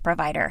telehealth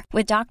provider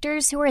with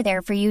doctors who are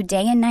there for you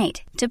day and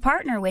night to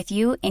partner with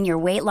you in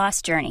your weight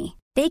loss journey.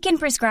 They can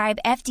prescribe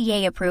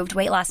FDA-approved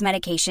weight loss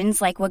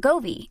medications like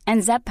Wegovy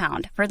and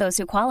Zepbound for those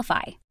who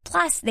qualify.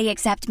 Plus, they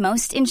accept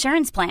most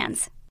insurance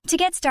plans. To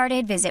get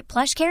started, visit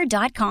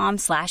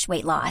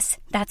plushcare.com/weightloss.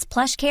 That's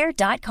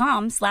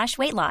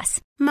plushcare.com/weightloss.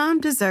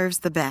 Mom deserves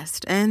the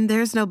best, and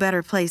there's no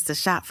better place to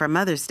shop for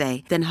Mother's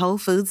Day than Whole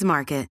Foods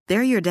Market.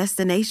 They're your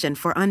destination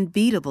for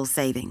unbeatable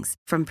savings,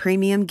 from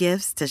premium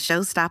gifts to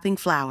show-stopping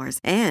flowers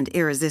and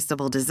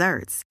irresistible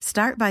desserts.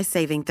 Start by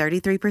saving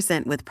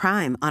 33% with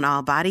Prime on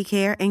all body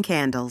care and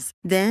candles.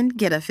 Then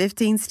get a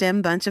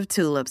 15-stem bunch of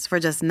tulips for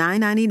just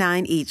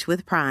 $9.99 each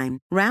with Prime.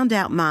 Round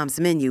out Mom's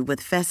menu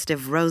with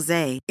festive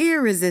rosé,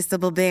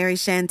 irresistible berry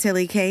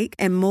chantilly cake,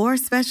 and more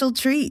special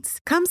treats.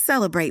 Come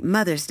celebrate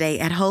Mother's Day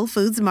at Whole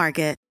Foods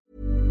Market.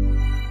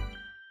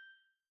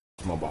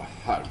 Man bara,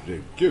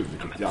 herregud,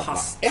 vilket jävla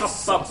S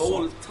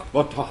alltså.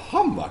 Vart har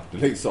han varit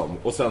liksom?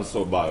 Och sen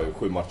så bara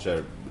 7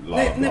 matcher.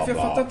 Nej, för jag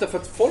fattar inte, för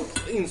att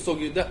folk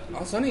insåg ju det.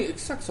 Alltså han är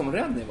exakt som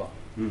Rennie va.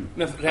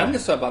 Men Rennie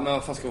sa bara, men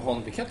vad fan ska vi ha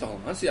honom? Vi kan inte ha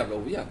honom, han är så jävla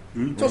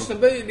ojämn.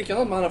 Torstenberg är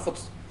likadant, men han har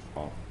fått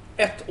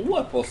 1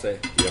 år på sig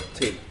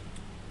till.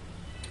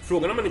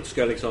 Frågan om man inte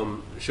ska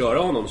liksom köra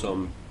honom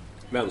som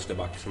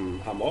vänsterback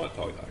som han var ett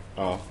tag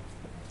där. Ja.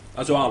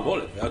 Alltså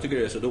allvarligt, jag tycker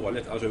det är så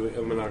dåligt. Alltså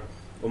jag menar,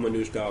 om man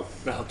nu ska...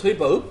 Men han tar ju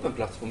bara upp en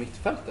plats på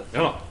mittfältet.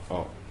 Ja.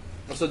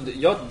 Alltså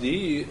ja, det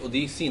är ju, och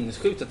det är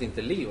sinnessjukt att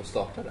inte Leo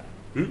startar där.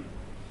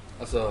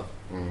 Alltså...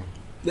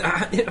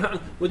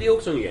 Och det är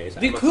också en grej.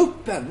 Det är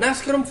kuppen! När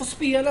ska de få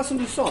spela som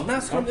du sa? När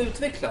ska de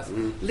utvecklas?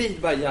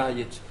 Lidberg,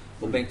 Jajic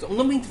och Bengtsson. Om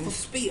de inte får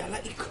spela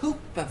i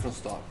kuppen från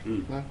start.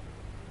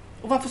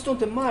 Och varför står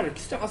inte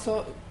Markström?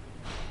 Alltså...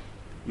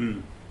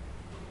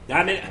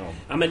 Ja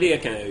men det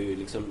kan jag ju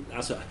liksom,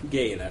 alltså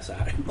grejen är så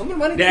här. Ja,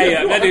 men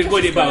det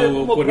går bara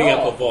att gå ner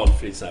på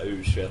valfri så här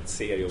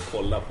U21-serie och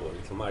kolla på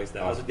liksom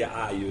Markström. Alltså det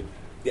är ju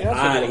det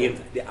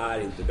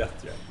är inte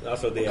bättre.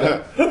 Alltså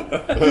det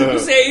då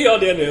säger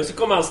jag det nu så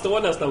kommer han stå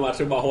nästa match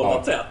och bara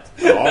hålla tätt.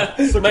 Ja,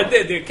 men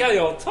det kan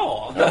jag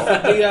ta. Ja,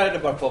 det är det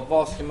bara på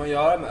vad ska man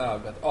göra med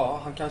ögat? Ja,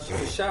 han kanske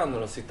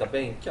förtjänar att sitta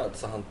bänkad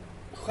så han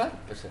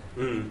skärper sig.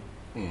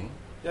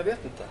 Jag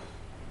vet inte.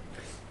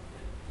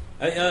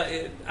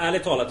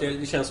 Ärligt talat,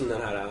 det känns som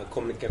den här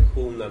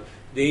kommunikationen.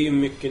 Det är ju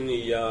mycket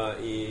nya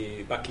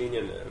i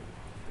backlinjen nu.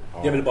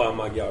 Det är väl bara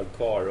Magyar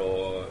kvar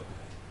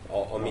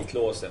och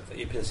mittlåset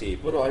i princip.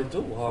 Vadå,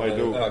 Aido har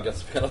ögat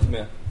spelat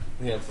med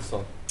en hel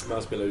säsong.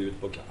 Man spelar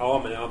ut på...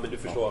 Ja, men du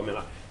förstår vad jag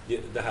menar.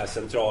 Det här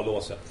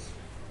centrallåset.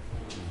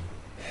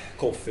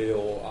 Koffe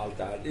och allt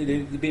det här.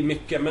 Det blir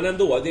mycket, men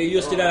ändå. Det är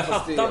just det där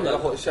hattandet.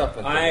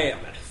 Nej,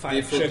 men fan,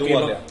 jag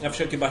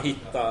försöker bara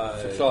hitta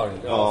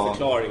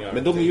förklaringar.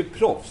 Men de är ju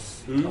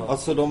proffs.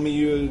 Alltså de är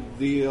ju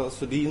det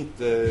är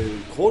inte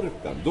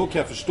korpen. Då kan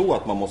jag förstå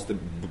att man måste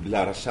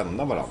lära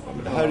känna varandra.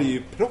 Men det här är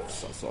ju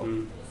proffs alltså.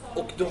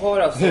 Och du har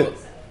alltså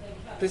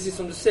precis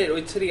som du säger, och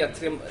i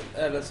 3-3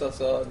 eller så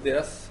alltså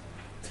deras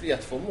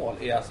 3-2 mål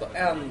är alltså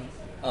en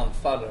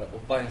anfallare och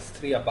Bayerns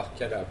 3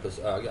 backar där plus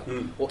ögat.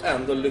 Och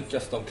ändå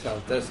lyckas de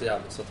klanta så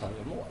jävligt så att han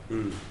gör mål.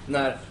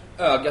 När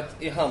ögat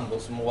är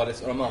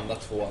handbollsmålis och de andra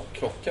 2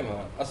 krockar med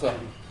varandra. Alltså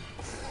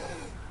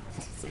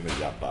som en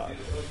jävla...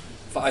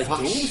 För Aido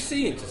ser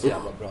ju inte så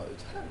jävla bra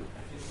ut heller.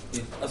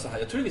 Alltså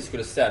jag tror vi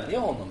skulle sälja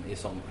honom i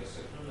sommar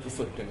för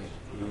 40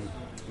 miljoner.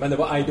 Men det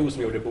var Aido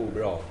som gjorde Bo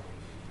bra.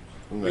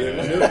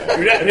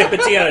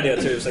 Repetera det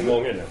 1000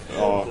 gånger nu.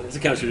 Ja. Så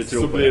kanske du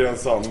tror så på blir det. Det en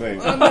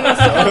sanning.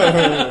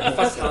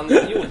 Fast han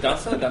gjorde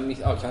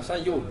kanske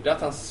han gjorde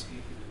att han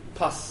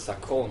passade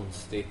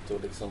konstigt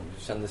och liksom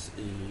kändes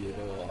yr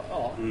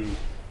och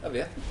jag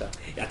vet inte.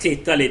 Jag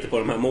tittar lite på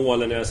de här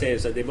målen när jag säger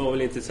så det var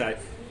väl inte så här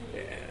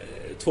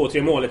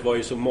 2-3 målet var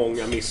ju så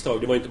många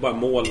misstag. Det var inte bara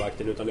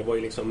målvakten utan det var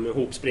ju liksom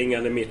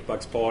hopspringande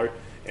mittbackspar.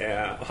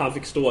 Han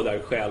fick stå där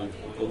själv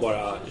och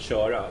bara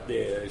köra.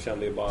 Det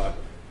kände ju bara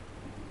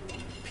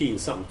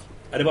pinsamt.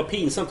 Ja, det var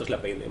pinsamt att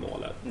släppa in i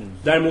målet.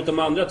 Däremot de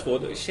andra 2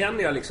 då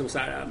känner jag liksom så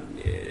här.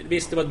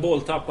 Visst, det var ett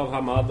bolltapp av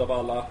Hamad av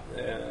alla.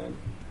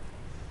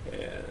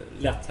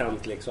 Lätt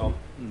hänt liksom.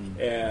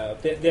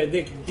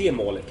 Det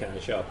målet kan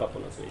jag köpa på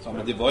något vis. Ja,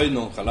 men det var ju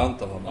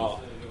nonchalant av honom.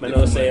 Men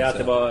att säga att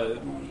det var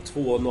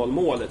 2-0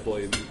 målet var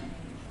ju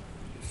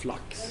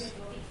flax.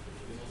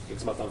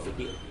 Liksom att han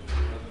fick in.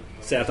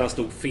 Säga att han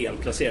stod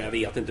felplacerad, jag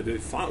vet inte hur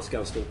fan ska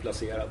han stå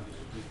placerad.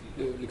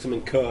 Liksom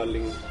en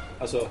curling,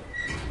 alltså.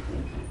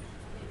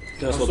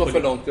 Han står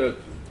för långt ut.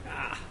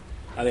 Ja,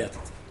 jag vet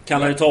inte.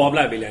 Kallar det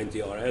tavla vill jag inte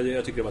göra.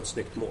 Jag tycker det var ett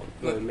snyggt mål.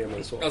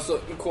 Men så. Alltså,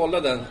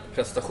 kolla den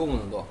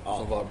prestationen då,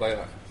 som Varberg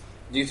gör.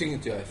 Det tycker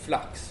inte jag är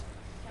flax.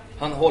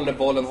 Han håller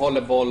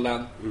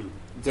bollen,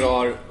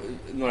 drar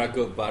några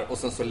gubbar och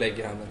sen så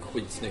lägger han en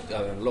skitsnyggt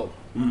över en lobb.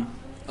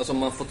 Alltså om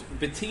man fått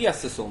bete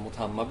sig så mot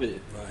Hammarby,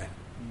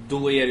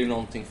 då är det ju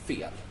någonting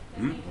fel.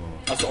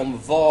 Alltså om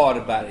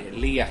Varberg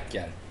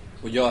leker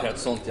och gör ett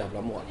sånt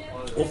jävla mål.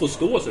 Och får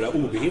stå sådär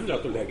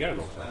obehindrat och lägga den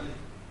också.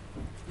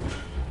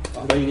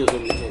 Det var ingen som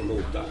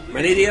motar.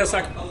 Men det är det jag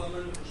sagt.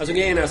 Alltså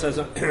grejen är så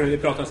här, vi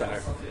pratar så här.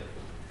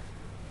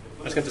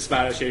 Jag ska inte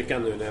svära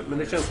kyrkan nu, men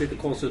det känns lite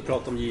konstigt att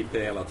prata om JP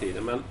hela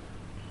tiden. Men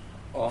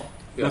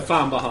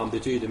fan vad han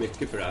betyder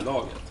mycket för det här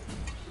laget.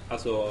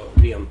 Alltså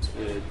rent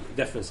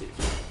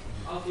defensivt.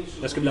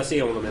 Jag skulle vilja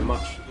se honom i en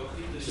match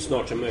så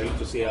snart som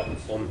möjligt och se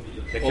om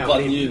det kan och bara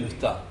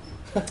njuta.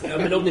 Ja,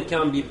 men om det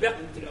kan bli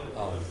bättre.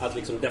 Att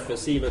liksom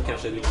defensiven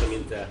kanske liksom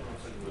inte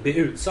blir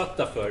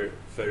utsatta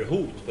för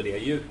hot på det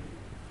djup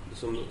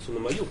som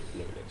de har gjort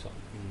nu liksom.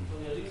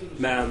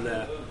 Men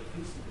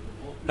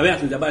jag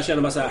vet inte, jag bara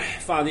känner bara så här,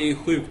 fan det är ju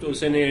sjukt. Och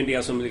sen är det en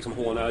del som liksom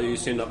hånar. Det är ju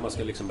synd att man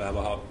ska liksom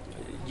behöva ha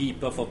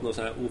JP har fått något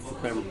så här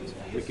oförskämt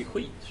mycket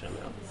skit, känner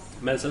jag.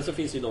 Men sen så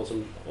finns det ju de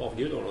som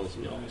avgudar honom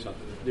som jag. Så att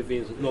det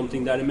finns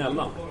någonting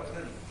däremellan.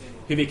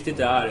 Hur viktigt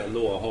det är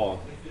ändå att ha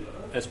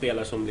en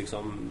spelare som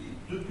liksom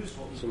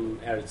som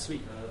är ett svin.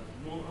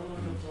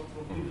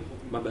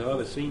 Man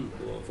behöver svin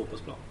på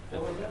fotbollsplan.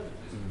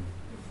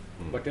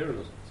 Vart är du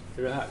någonstans?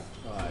 Är du här?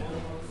 Nej,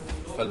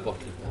 jag föll bort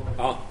lite.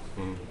 Ja.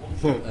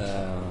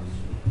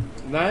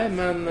 Nej,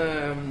 men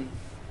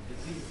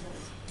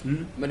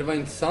det var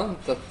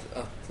intressant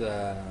att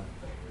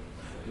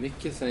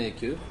Mikkelsen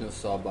gick ut nu och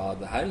sa bara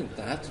den här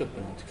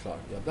truppen är inte klar.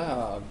 Jag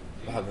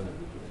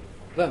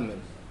behöver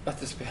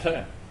bättre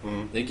spelare.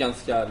 Det är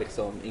ganska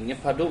liksom ingen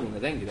pardon i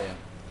den grejen.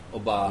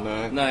 Och bara,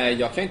 nej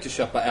jag kan inte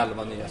köpa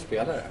 11 nya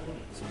spelare.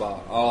 Så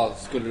bara,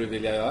 skulle du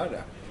vilja göra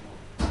det?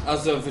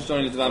 Alltså förstår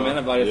ni lite vad jag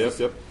menar?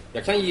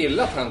 Jag kan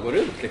gilla att han går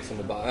ut liksom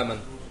och bara, men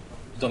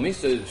de är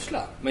så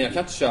usla. Men jag kan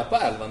inte köpa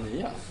 11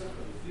 nya.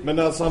 Men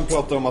alltså han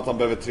pratar om att han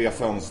behöver 3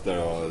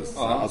 fönster och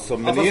alltså,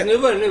 men fast nu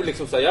var det nu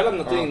liksom så här, jag har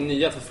lämnat in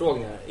nya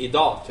förfrågningar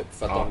idag typ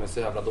för att de är så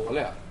jävla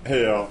dåliga.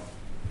 Ja.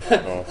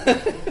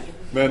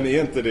 Men är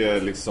inte det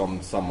liksom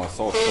samma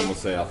sak som att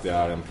säga att det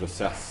är en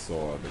process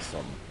och liksom,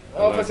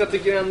 eller? Fast jag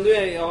tycker ändå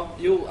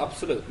jo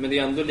absolut, men det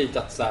är ändå lite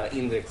att så här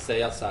indirekt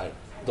säga så här,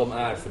 de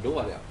är för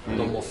dåliga.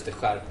 De måste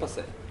skärpa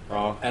sig.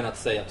 Än att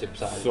säga typ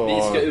så här,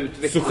 vi ska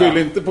utveckla. Så skyll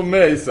inte på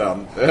mig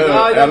sen.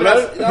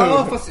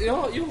 Eller? Fast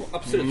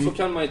absolut, så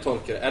kan man ju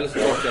tolka det. Eller så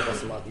tolkar jag det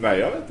som att nej,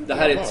 jag vet inte. Det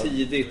här är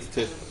tidigt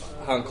typ,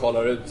 han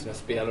kollar ut sina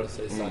spelare och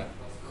säger så här,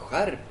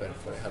 skärper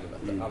för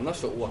helvete. Annars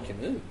så åker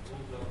ni ut.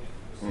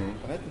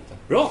 Jag vet inte.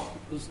 Bra,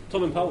 då tar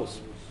vi en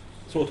paus.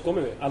 Så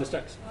återkommer vi alldeles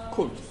strax.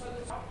 Coolt.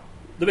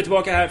 Då är vi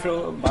tillbaka här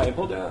från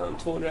Bajenpodden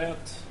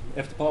 201.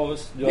 Efter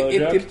paus. Vi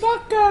är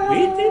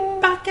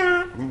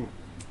tillbaka.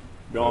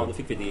 Bra, då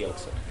fick vi det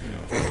också.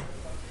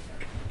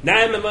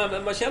 Nej,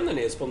 men vad känner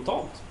ni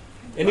spontant?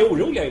 Är ni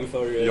oroliga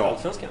inför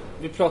Allsvenskan?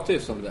 Vi pratar ju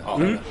om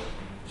det.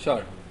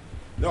 Kör.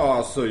 Ja,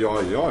 alltså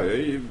jag är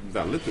ju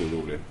väldigt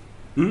orolig.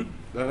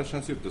 Det här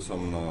känns ju inte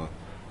som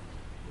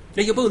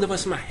jag bara undrar vad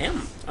som har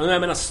hänt.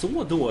 Jag menar,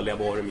 så dåliga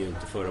var de ju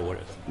inte förra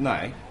året.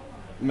 Nej,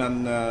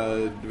 men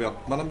du vet,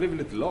 man har blivit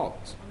lite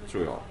lat,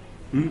 tror jag.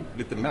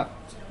 Lite mätt.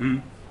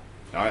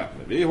 Ja,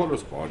 men vi håller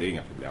oss kvar, det är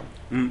inga problem.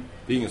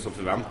 Det är ingen som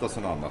förväntar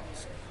sig något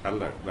annat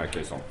heller, verkar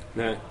det som.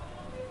 Nej.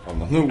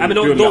 Nej,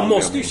 men de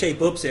måste ju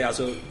shape upp sig.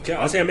 Alltså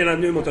jag menar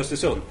nu mot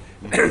Östersund.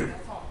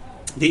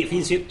 Det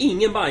finns ju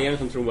ingen Bayern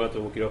som tror att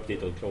de åker upp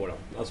dit och klarar.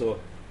 Alltså,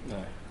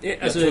 nej.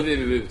 Jag tror vi är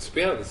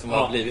utspelade som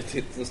har blivit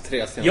hittens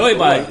 3 senaste jag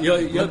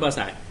är bara så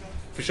här.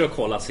 Försök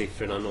hålla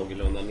siffrorna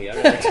någorlunda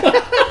nere.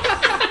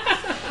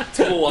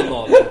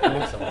 2-0.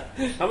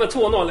 Ja, men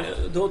 2-0,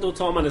 då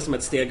tar man det som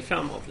ett steg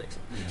framåt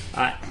liksom.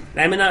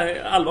 Nej, men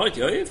allvarligt,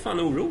 jag är fan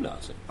orolig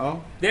alltså.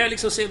 Det är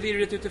liksom, ser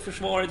virrigt ut i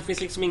försvaret. Det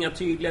finns liksom inga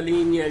tydliga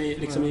linjer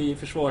i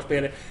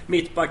försvarsspelet.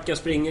 Mittbackar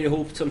springer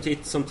ihop som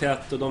titt som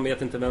tätt och de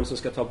vet inte vem som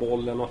ska ta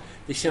bollen och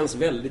det känns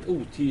väldigt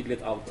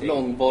otydligt allting.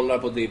 Långbollar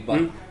på dibba.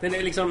 Den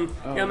är liksom,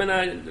 jag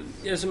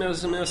menar,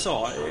 som jag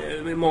sa,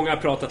 många har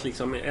pratat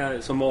liksom,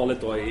 som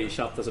vanligt då i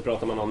chatten så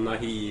pratar man om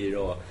Nahir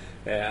och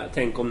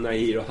tänk om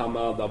Nahir och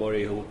Hamada var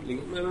ihop.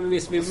 Men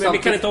vi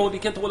kan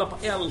inte hålla på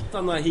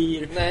älta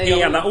Nahir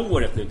hela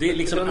året nu. Det är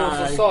liksom det var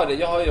någon som sa det.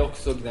 Jag har ju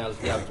också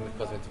gnällt jävligt mycket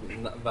på att vi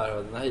inte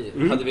värvade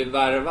Nahir. Hade vi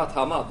värvat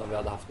Hamad om vi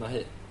hade haft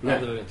Nahir? Det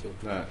hade vi inte gjort.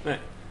 Nej.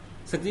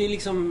 Så det är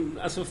liksom,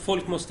 alltså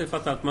folk måste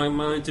fatta att man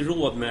har inte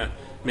råd med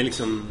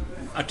liksom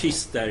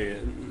artister,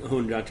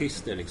 100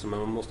 artister liksom,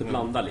 man måste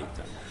blanda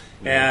lite.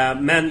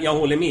 Men jag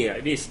håller med.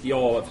 Visst,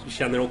 jag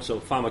känner också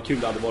fan vad kul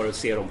det hade varit att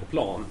se dem på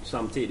plan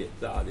samtidigt.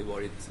 Det hade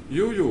varit...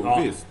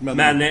 Visst.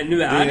 Men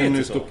nu är det inte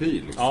utopi,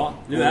 så. Liksom. Ja,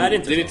 nu är det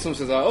inte så. Det är lite som att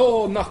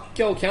säga,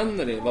 Nacka och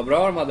Kennedy, vad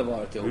bra de hade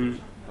varit ihop.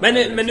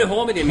 Men nu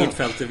har vi det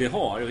mittfältet vi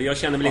har. Jag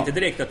känner väl inte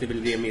direkt att det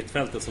vill det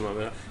mittfältet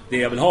som det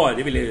jag vill ha.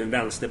 Det vill en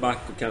vänsterback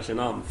och kanske en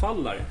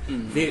anfallare.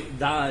 Det är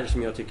där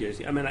som jag tycker,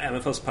 jag menar,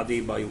 även fast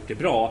Padiba har gjort det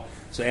bra,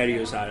 så är det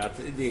ju så här att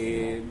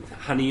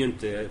han är ju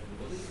inte...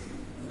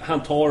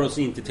 Han tar oss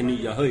inte till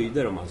nya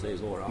höjder, om man säger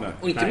så.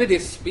 Och inte med det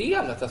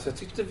spelet. Alltså, jag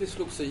tyckte vi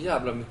slog så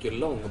jävla mycket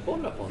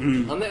långbollar på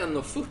honom. Han är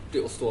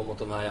 1,40 och står mot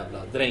de här jävla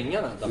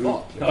drängarna där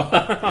bak.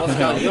 Vad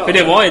ska han göra? För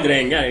det var ju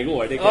drängar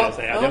igår, det kan jag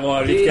säga. Det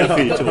var riktiga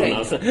fyrtorn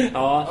alltså.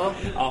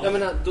 Jag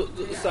menar,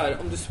 så här,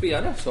 om du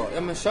spelar så,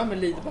 men kör med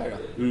Lidberg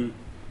då.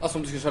 Alltså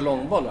om du ska köra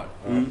långbollar.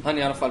 Han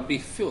är i alla fall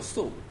biffig och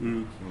stor.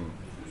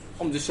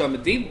 Om du kör med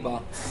Dibba,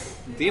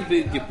 det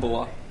bygger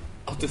på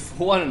att du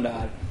får den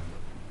där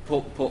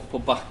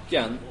på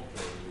backen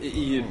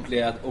i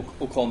djupled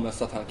och kommer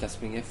så att han kan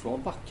springa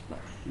ifrån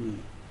backarna.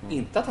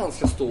 Inte att han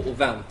ska stå och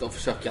vänta och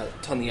försöka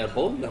ta ner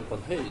bollen på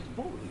en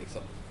höjdboll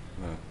liksom.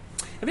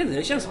 Jag vet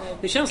inte,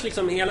 det känns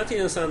liksom hela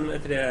tiden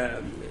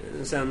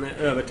sen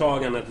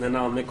övertagandet när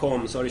Nanne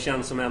kom, så har det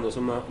känts som ändå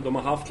som de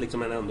har haft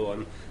liksom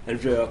en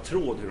röd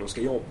tråd hur de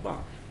ska jobba.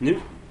 Nu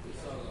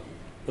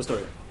förstår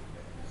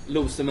du?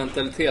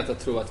 Loser-mentalitet att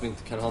tro att vi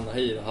inte kan ha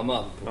Nahir och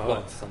Hamad på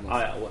plats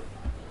tillsammans.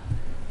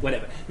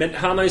 Whatever. Men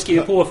han har ju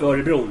skrivit på för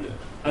Örebro nu.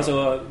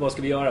 Alltså, vad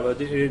ska vi göra?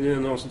 Det är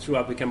någon som tror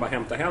att vi kan bara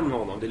hämta hem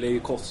honom. Det lär ju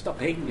kosta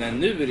pengar. Men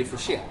nu är det för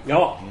sent.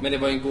 Ja. Men det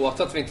var ju en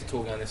gåta att vi inte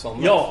tog han i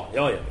sommar.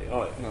 Ja.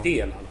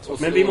 Del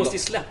alltså. Men vi måste ju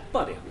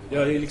släppa det. Det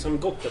har ju liksom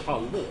gått ett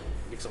halvår.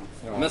 Liksom.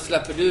 Ja. Men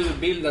släpper du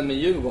bilden med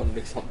Djurgården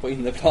liksom, på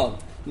innerplan?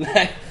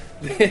 Nej.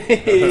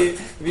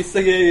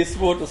 Vissa grejer är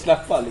svårt att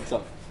släppa liksom.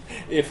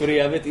 Är för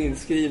evigt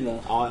inskrivna.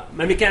 Ja,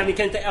 men vi kan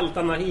inte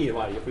älta Nahir i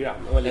varje program.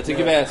 Jag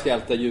tycker vi ska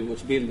älta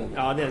Djurgårdsbilden.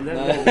 Ja, den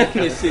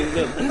är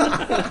synden.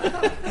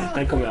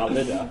 Den kommer ju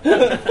aldrig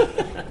dö.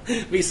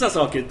 Vissa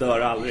saker dör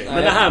aldrig.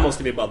 Men det här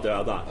måste vi bara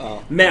döda. Ja.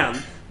 Men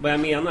vad jag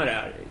menar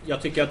är,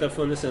 jag tycker att det har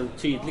funnits en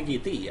tydlig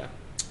idé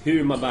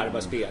hur man värvar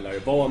spelare,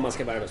 vad man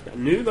ska värva spelare.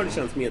 Nu var det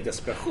känns mer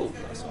desperation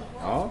alltså.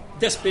 Ja.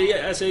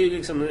 Alltså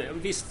liksom,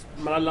 visst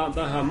man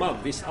landar Hamad,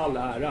 visst all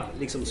ära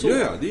liksom så.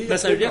 Men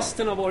sen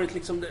resten har varit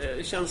liksom,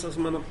 det känns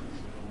som man,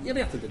 jag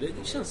vet inte, det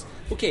känns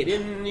okej, det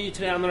är en ny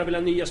tränare, vill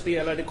ha nya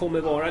spelare, det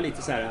kommer vara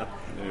lite så här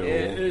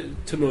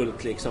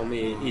tumult liksom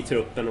i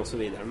truppen och så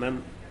vidare, men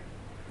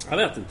jag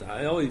vet inte,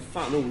 jag är ju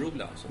fan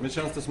orolig alltså. Men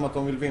känns det som att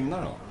de vill vinna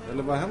då?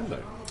 Eller vad händer?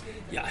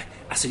 Ja,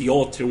 alltså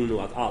jag tror nog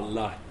att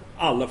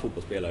alla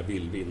fotbollsspelare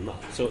vill vinna.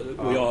 Så,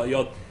 och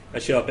jag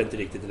köper inte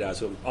riktigt det där.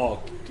 Så,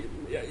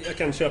 jag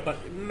kan köpa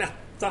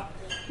mätta.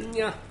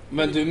 Ja.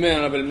 Men du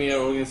menar väl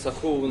mer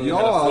organisationen? Nu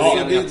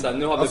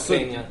har vi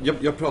pengar.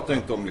 Jag pratar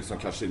inte om liksom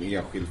kanske en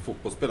enskild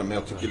fotbollsspelare, men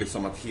jag tycker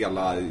liksom att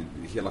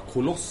hela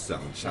kolossen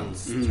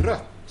känns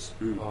trött.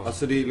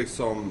 Alltså det är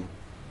liksom...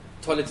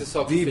 Ta lite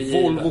saker det är för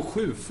givet. Volvo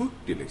 740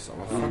 liksom.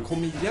 Fan,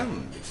 kom igen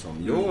liksom.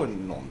 Gör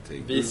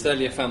någonting. Vi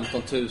säljer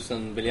 15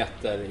 000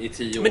 biljetter i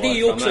 10 år. Men det är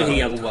ju också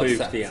helt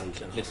sjukt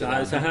egentligen.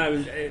 Så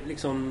här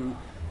liksom...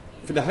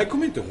 För det här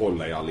kommer inte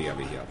hålla i all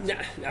evighet.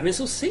 Ja, men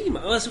så säger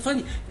man. Alltså, fan,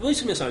 det var ju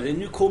som jag sa,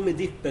 nu kommer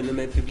dippen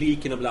med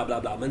publiken och bla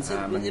bla bla. Men sen,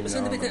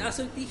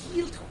 alltså, det är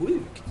helt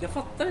sjukt. Jag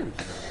fattar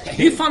inte.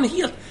 Det är fan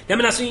helt... Ja,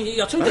 men alltså,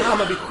 jag tror inte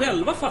Hammarby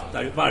själva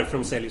fattar varför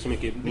de säljer så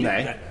mycket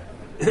biljetter.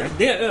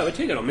 Det är jag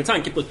övertygad om, med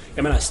tanke på,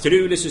 jag menar,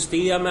 strul i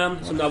systemen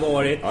som det har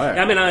varit.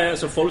 Jag menar,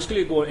 alltså, folk skulle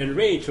ju gå en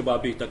rage och bara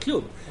byta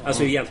klubb.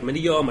 Alltså egentligen, men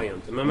det gör man ju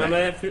inte.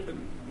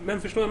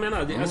 Men förstår jag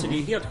menar? Alltså det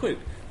är helt sjukt.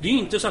 Det är ju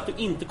inte så att du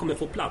inte kommer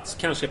få plats.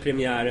 Kanske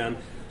premiären,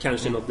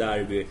 kanske något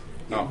derby,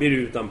 blir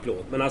utan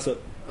plåt. Men alltså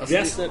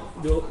resten,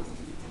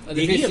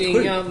 det finns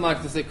ju inga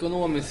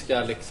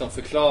marknadsekonomiska liksom,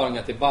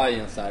 förklaringar till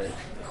Bayern så här.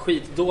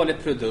 Skitdålig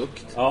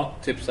produkt.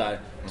 Typ så här.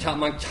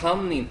 Man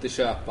kan inte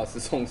köpa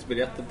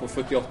säsongsbiljetter på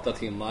 48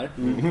 timmar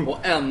och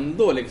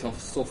ändå liksom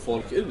så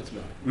folk ut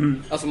med.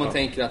 Alltså man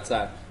tänker att så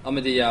här,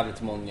 men det är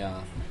jävligt många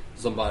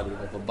som bara vill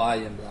gå på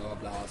Bayern bla bla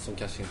bla, som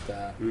kanske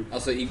inte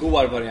alltså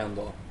igår var det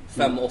ändå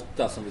 5-8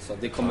 som vi sa,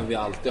 det kommer vi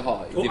alltid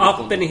ha. Och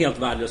appen är helt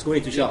värdelös, går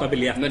inte att köpa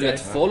biljetter. Men du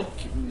vet,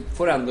 folk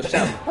får ändå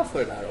kämpa för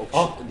det där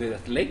och det är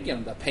att lägga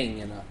de där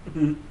pengarna.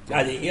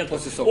 Ja, det är helt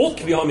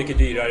och vi har mycket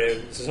dyrare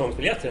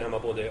säsongsbiljetter hemma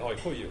både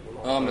AIK och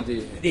Djurgården. Ja, men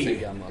det är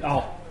gammalt.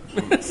 Ja.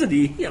 Så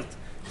det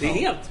är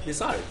helt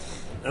bisarrt.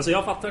 Alltså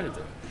jag fattar inte.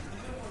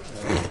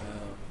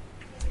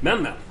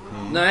 Men.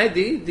 Nej,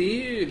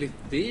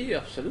 det är ju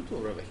absolut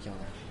oroväckande.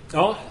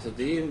 Ja. Alltså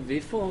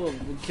vi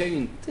kan ju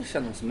inte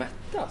känna oss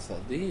mätta alltså.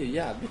 Det är ju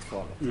jävligt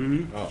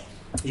farligt.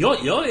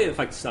 Jag är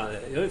faktiskt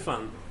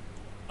fan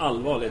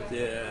allvarligt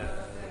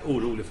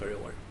orolig för i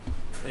år.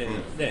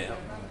 Det är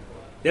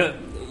jag.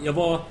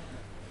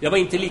 Jag var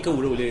inte lika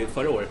orolig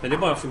förra året, men det är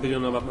bara på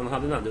grund av att man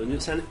hade den.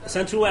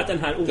 Sen tror jag att den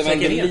här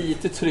osäkerheten... Det var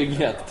lite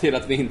trygghet till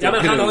att vi inte... Ja,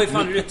 men han har ju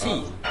fan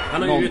rutin.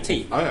 Han har ju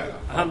rutin.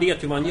 Han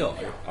vet hur man gör.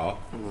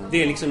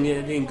 Det är liksom, det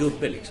är en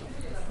gubbe liksom.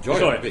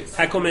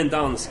 Här kommer en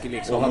dansk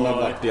liksom. Och han har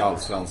varit i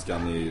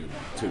Allsvenskan i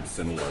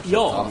 1000 år.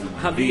 Ja,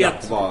 han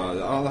vet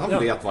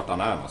vart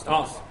han är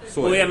någonstans.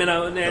 Ja. Och jag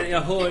menar, när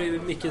jag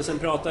hör Mikkelsen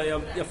prata,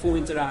 jag får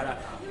inte det här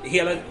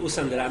och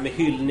sen det där med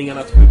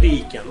hyllningarna till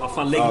publiken. Vad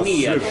fan, lägg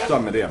ner. Sluta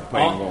med det på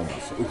en gång.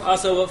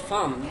 Alltså vad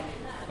fan.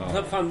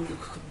 Vad fan,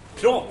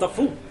 prata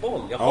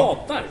fotboll. Jag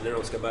hatar när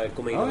de ska börja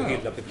komma in och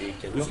hylla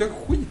publiken. Du ska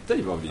skita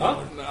i vad vi gör.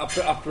 Men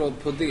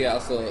apropå det,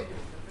 alltså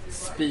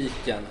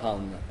spiken,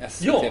 han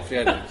SVT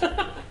Fredrik.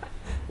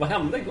 Vad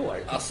hände igår?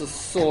 Alltså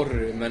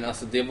sorry, men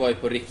alltså det var ju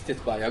på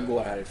riktigt bara, jag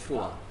går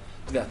härifrån.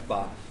 Du vet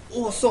bara,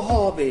 och så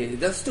har vi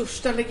den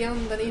största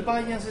legenden i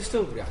Bayerns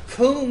historia.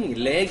 Kung,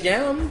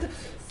 legend,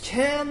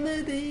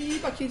 Kennedy,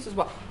 Bakis.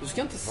 Bara, du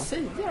ska inte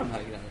säga de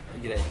här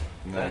grejerna.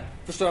 Nej.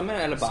 Förstår du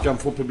mig? Eller bara, ska han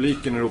få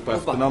publiken att ropa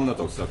efternamnet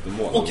också efter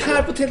mål? Och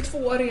här på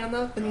Tele2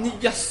 Arena, den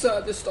nya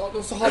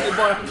Söderstaden, så har vi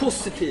bara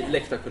positiv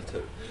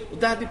läktarkultur. Och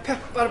där vi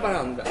peppar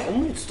varandra. Och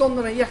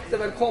motståndarna är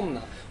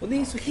jättevälkomna. Och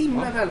det är så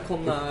himla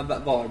välkomna,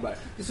 Varberg.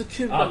 Det är så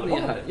kul att ni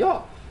är här.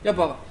 Ja, jag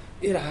bara,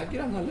 är det här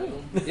Gröna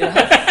Lund? Är det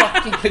här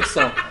fucking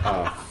liksom...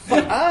 Vad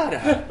är det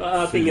här?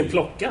 Att ingen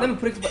plockar. Nej, men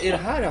på riktigt, är det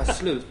här jag har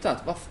slutat?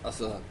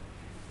 Alltså...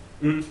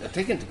 Jag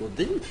tänker inte gå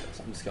dit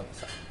alltså, om det ska vara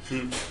så här.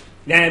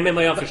 Nej, men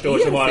vad jag förstår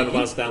så var det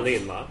bara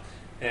stand-in, va?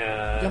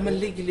 Ja, men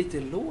ligger lite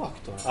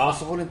lågt då. Ja.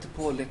 Alltså håller inte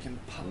på att leka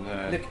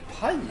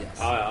pajas.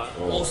 Ja.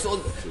 Och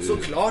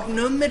såklart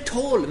nummer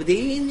 12,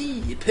 det är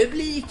ni,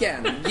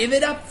 publiken. Give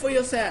it up for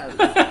yourself.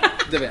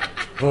 Du vet.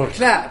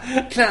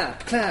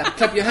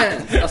 Clap your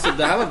hands. Alltså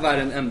det här var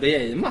värre en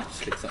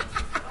NBA-match liksom.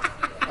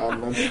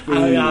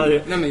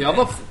 Nej, men jag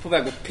var på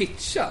väg att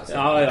pitcha alltså.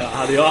 Ja,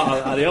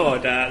 hade jag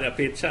varit där jag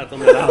pitchat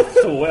om jag hade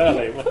haft 2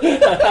 öl.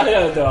 Jag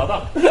är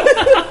döda.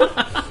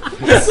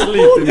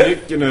 Sliter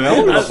mycket nu.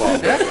 Alltså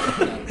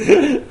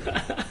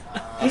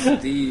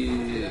det är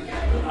ju...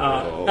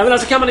 Ja, men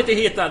alltså kan man inte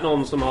hitta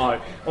någon som har,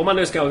 om man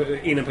nu ska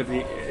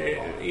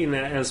in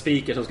en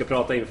speaker som ska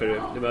prata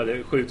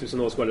inför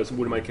 7000 åskådare, så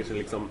borde man kanske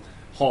liksom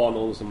ha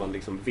någon som man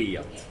liksom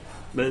vet.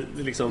 Men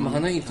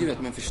han har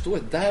intervjuat, men förstår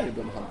ett derby,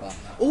 han bara,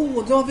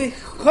 då har vi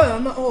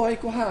sköna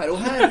AIK här, och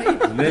här är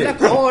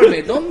Black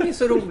Army, de är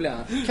så roliga,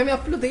 kan vi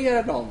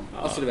applådera dem?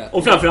 Alltså, du vet.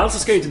 Och framförallt så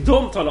ska ju inte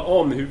de tala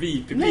om hur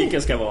vi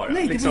publiken ska vara.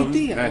 Nej, det var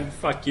det. Nej,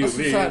 fuck you.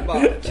 Alltså, så här,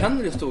 bara, kan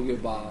du stå och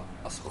bara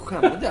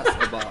skämdes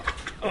och bara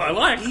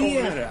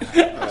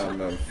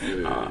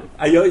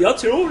jag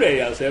tror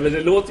det alltså. Men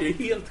det låter ju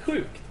helt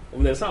sjukt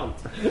om det är sant.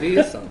 Det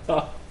är sant.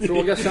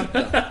 Fråga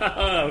chatten.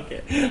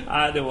 Okej.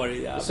 Det var det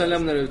jävligt. Och sen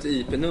lämnar du ut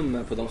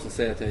IP-nummer på de som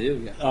säger att jag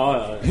ljuger.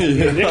 Ja.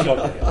 Det är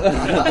klart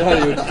det har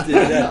jag gjort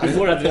tidigare. Vi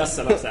får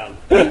adresserna sen.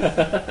 Nej,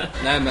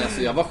 men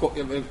alltså jag var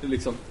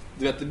liksom,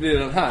 du vet, det blir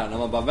den här när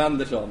man bara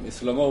vänder sig om i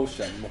slow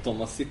motion mot dem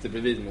man sitter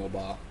bredvid mig och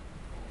bara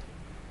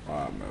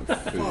men vad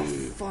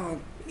fan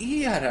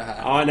är det här?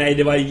 Ja, nej,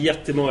 det var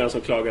jättemånga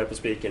som klagade på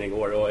spiken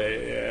igår. Och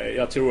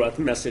jag tror att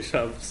message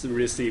has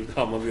received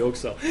Hammarby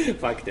också,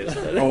 faktiskt.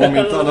 Ja, om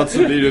inte annat så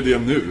blir det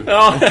nu.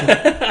 Ja.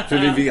 För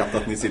vi vet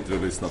att ni sitter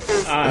och lyssnar på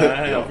oss.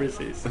 Ja,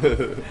 precis.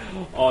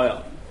 Ja.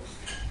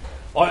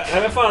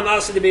 Men fan,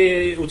 alltså det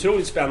blir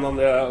otroligt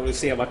spännande att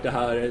se vart det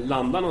här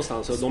landar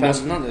någonstans.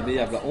 Spännande, det blir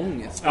jävla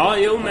ångest. Ja,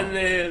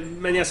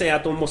 men jag säger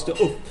att de måste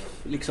upp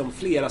liksom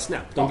flera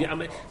snäpp.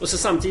 Och så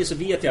samtidigt så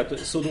vet jag att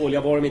så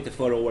dåliga var de inte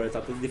förra året,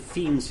 att det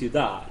finns ju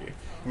där.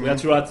 Och jag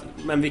tror att,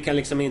 men vi kan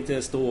liksom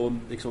inte stå och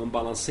liksom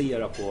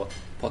balansera på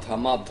att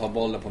Hamad tar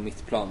bollen på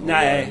mittplan och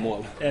nej, gör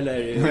mål.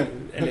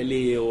 Eller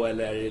Leo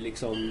eller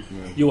liksom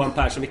Johan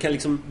Persson. Vi kan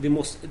liksom,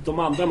 de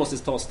andra måste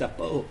ta och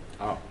steppa upp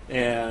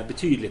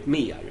betydligt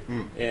mer.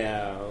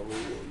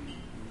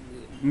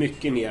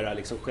 Mycket mer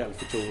liksom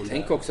självförtroende.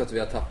 Tänk också att vi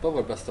har tappat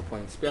vår bästa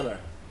poängspelare.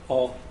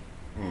 Ja.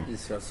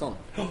 Israelsson.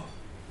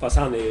 Fast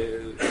han är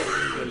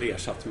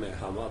ersatt med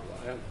Hamad, va?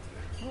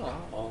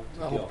 Ja,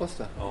 jag hoppas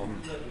det. Ja.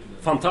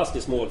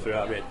 Fantastiskt mål för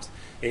övrigt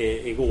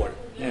igår.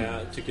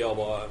 Tycker jag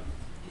var...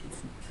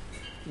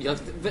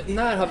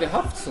 När har vi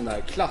haft sån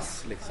där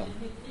klass liksom?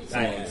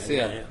 Nej.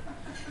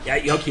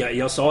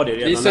 Jag sa det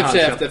redan. Vi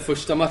sökte efter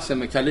första matchen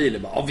med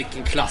Khalil.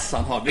 Vilken klass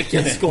han har,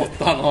 vilken skott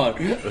han har.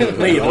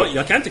 Men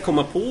jag kan inte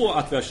komma på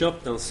att vi har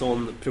köpt en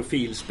sån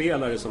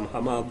profilspelare som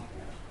Hamad.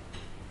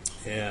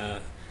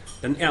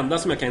 Den enda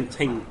som jag kan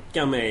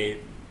tänka mig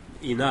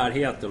i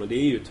närheten, och det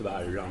är ju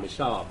tyvärr Rami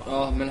Shaba.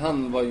 Ja, men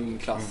han var ju en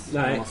klass.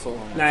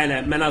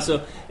 Nej, men alltså,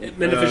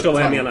 men du förstår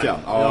vad jag menar.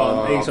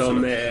 Ja,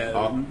 liksom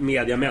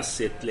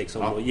mediamässigt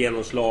liksom, och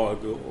genomslag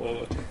och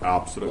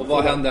absolut. Och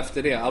vad hände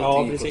efter det?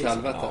 Allting gick åt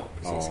helvete.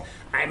 Ja.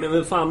 Nej, men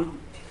vad fan,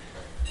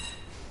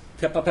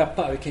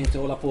 peppa, vi kan inte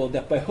hålla på och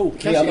deppa ihop.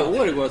 Kanske i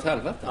år går åt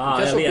helvete.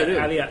 Ja, jag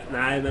vet.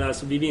 Nej, men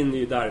alltså vi vinner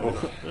ju där.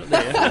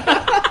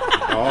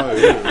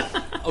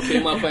 Okej,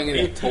 hur många poäng är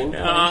det? 12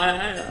 poäng.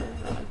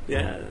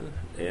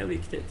 Det är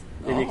viktigt.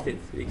 Det är viktigt.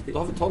 Då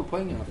har vi 12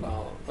 poäng i alla fall.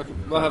 Okej,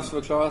 vad behövs för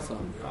att klara sig?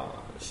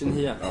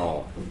 29.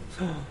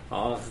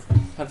 Ja.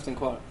 Hälften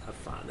kvar.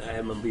 Fan,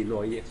 nej, man blir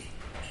nojig.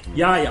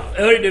 Ja.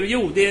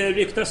 Jo, det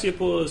ryktas ju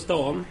på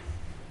stan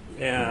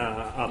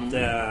att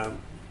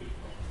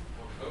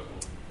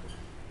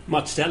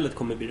matchstället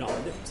kommer bli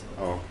randigt.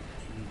 Ja.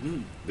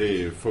 Det är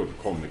ju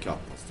fullkomlig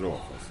katastrof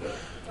alltså.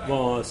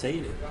 Vad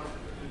säger ni?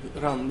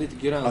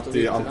 Randigt grönt. Att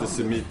det är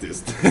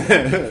antisemitiskt.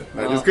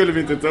 Nej, det skulle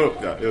vi inte ta upp,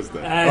 just det.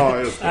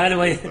 Nej, det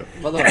var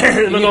vadå?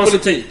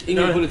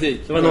 Ingen politik.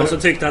 Det var någon som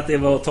tyckte att det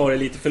var att ta det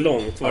lite för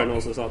långt, var det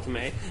någon som sa till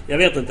mig. Jag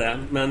vet inte,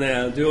 men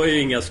du har ju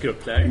inga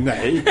skrupler.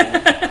 Nej.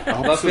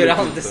 Varför är det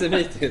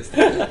antisemitiskt?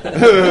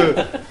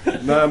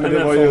 Nej, men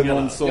det var ju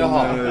någon som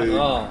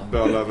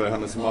böll över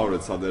hennes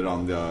Maurits hade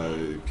randiga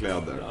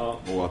kläder.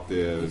 Och att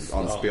det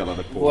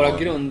anspelade på... Våra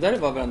grundare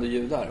var varandra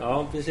judar.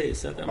 Ja,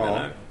 precis. Jag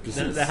menar.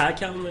 Precis. Det här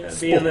kan...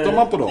 Spottar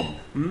man på dem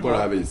på det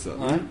här viset?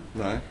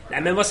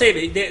 Nej, men vad säger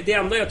vi? Det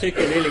enda jag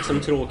tycker det är liksom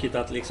tråkigt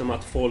att, liksom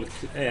att folk...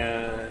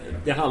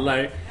 det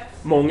handlar...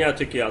 Många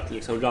tycker ju att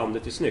liksom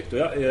randet är snyggt. Och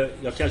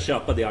jag kan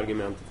köpa det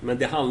argumentet. Men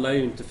det handlar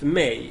ju inte för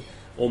mig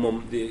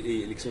om det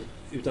är liksom...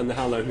 Utan det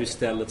handlar om hur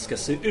stället ska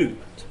se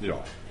ut.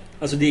 Ja.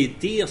 Alltså det är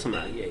det som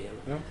är grejen.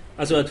 Ja.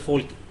 Alltså att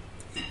folk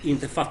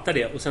inte fattar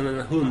det. Och sen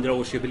den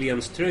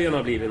 100-årsjubileumströjan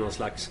har blivit någon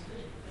slags...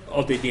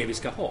 Ja, det är det vi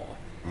ska ha.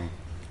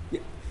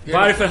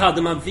 Varför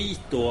hade man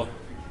vit då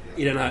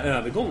i den här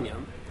övergången?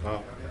 Ja.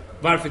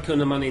 Varför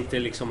kunde man inte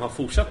liksom ha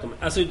fortsatt dem?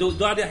 Alltså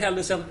då hade jag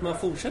hellre sett att man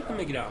fortsätter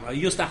med gröna.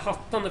 Just det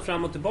hattande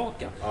fram och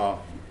tillbaka. Ja.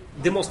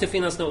 Det måste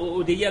finnas något,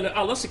 och det gäller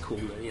alla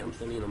sektioner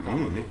egentligen inom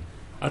Hammarby.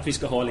 Att vi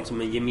ska ha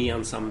liksom en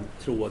gemensam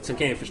tråd. Sen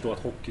kan jag förstå att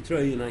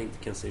hockeytröjorna inte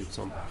kan se ut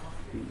som...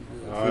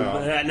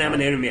 Nej,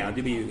 men är du med?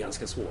 Det blir ju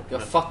ganska svårt.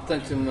 Jag fattar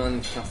inte hur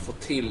man kan få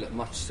till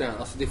matchtröjan.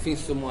 Alltså det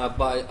finns så många...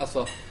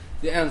 Alltså,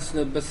 det är en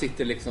snubbe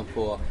sitter liksom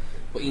på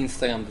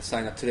Instagram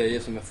designar tröjor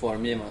som är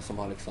formgivare som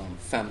har liksom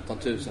 15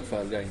 000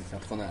 följare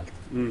internationellt.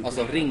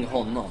 Alltså ring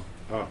honom.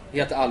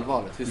 Helt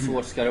allvarligt. Hur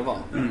svårt ska det vara?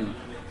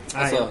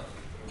 Alltså,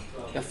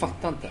 jag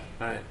fattar inte.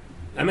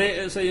 Nej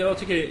men alltså, jag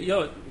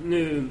tycker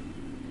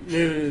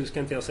nu ska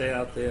inte jag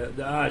säga att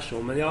det är så,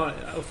 men jag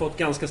har fått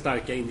ganska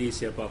starka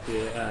indicier på att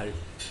det är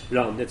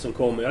randet som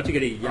kommer. Jag tycker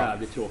det är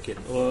jävligt tråkigt.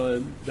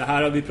 Och det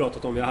här har vi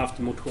pratat om. Vi har haft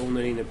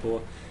motioner inne på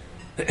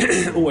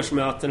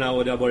årsmötena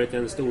och det har varit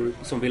en stor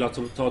som vill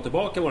ta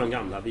tillbaka våran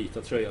gamla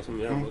vita tröja som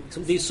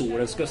liksom, det är så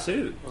den ska se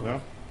ut. Ja.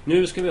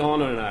 Nu ska vi ha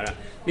några den här.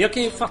 Men jag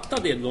kan ju fatta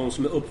det, de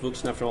som är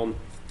uppvuxna från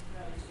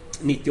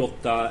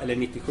 98 eller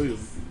 97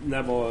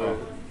 när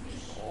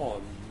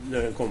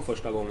den kom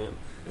första gången.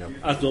 Ja.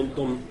 Att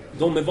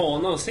de är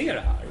vana att se det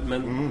här,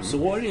 men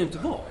så har det ju inte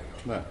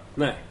varit.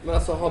 Nej. Men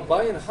alltså har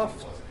Bayern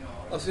haft,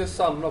 alltså jag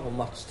samlar på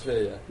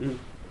matchtröjor.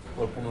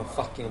 Håller på med en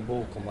fucking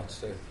bok om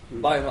matchtröjor.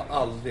 Bayern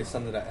har aldrig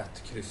sedan det där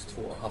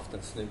 1-2 haft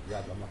en snygg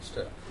jävla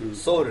matchtröja.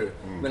 Sorry,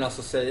 men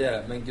alltså säger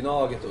det, men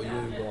Gnaget och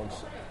Djurgården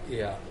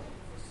är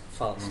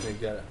fan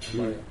snyggare än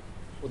Bayern.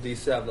 Och det är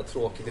så jävla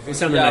tråkigt. Det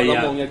finns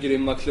jävla många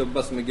grymma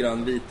klubbar som är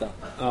grönvita.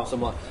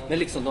 Som har, men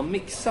liksom de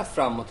mixar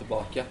fram och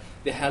tillbaka.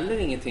 Det är heller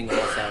ingenting att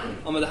säga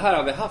ja men det här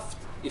har vi haft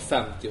i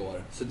 50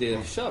 år, så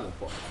det kör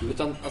vi på.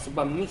 Utan alltså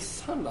bara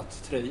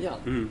misshandlat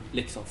tröjan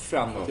liksom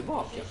fram och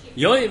tillbaka.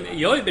 Jag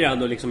är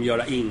beredd att liksom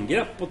göra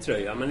ingrepp på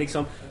tröjan, men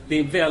liksom det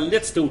är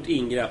väldigt stort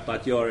ingrepp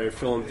att göra det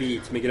från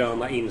vit med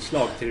gröna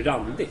inslag till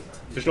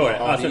randigt. Förstår du?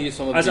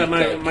 Alltså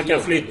man kan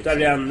flytta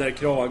ränner,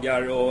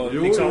 kragar och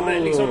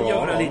liksom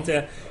göra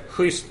lite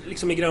schysst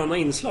liksom i gröna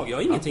inslag. Jag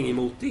har ingenting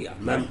emot det,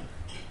 men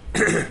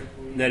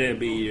när det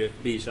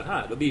blir så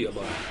här, då blir jag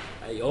bara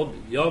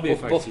jag blir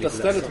faktiskt lite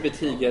ledsen. Bortastället blir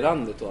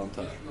tigerrandigt då,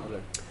 antar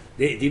jag.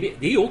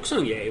 Det är ju också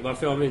en grej.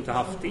 Varför har vi inte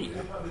haft det?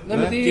 Nej,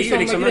 men det är ju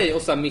samma liksom grej.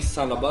 Och så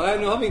misshandla bara,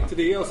 nu har vi inte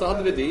det. Och så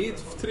hade vi det i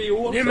 3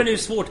 år. Nej, men hur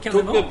svårt kan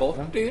det vara? Bort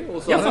det,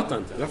 och så jag fattar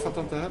inte. Jag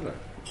fattar inte heller.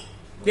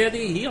 Det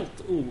är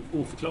helt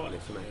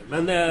oförklarligt för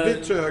mig. Men,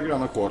 vit tröja,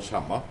 gröna shorts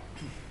hemma.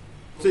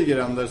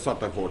 Tigeränder,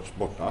 svarta shorts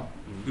borta.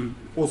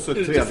 Och så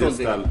ett tredje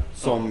ställ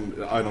som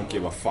I don't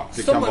give a fuck.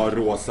 Det kan vara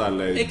rosa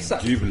eller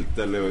gult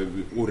eller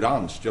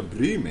orange. Jag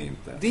bryr mig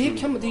inte.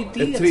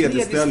 Ett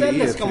tredje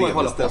ställe ska man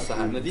hålla på så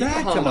här. Men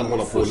där kan man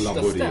hålla på och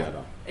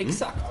laborera.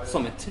 Exakt,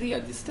 som ett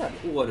tredje ställ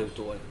år ut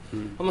och år.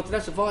 Har man inte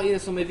lärt sig, vad är det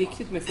som är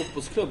viktigt med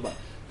fotbollsklubbar?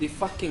 Det är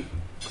fucking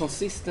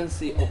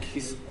consistency och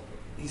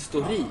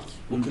historik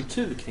och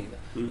kultur kring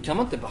det. Kan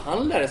man inte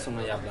behandla det som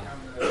en jävla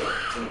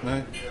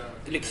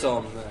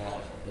liksom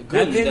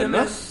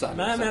guldmössa?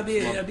 Nej,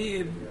 men jag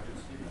blir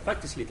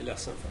faktiskt lite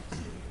ledsen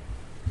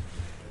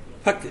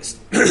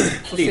faktiskt.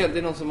 Det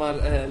är någon som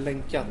har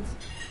länkat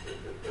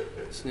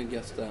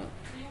snyggaste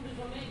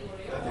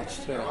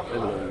matchtröja.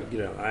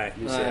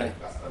 Nej.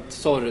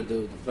 Sorry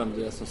dude, vem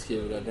du är som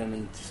skriver det. Den är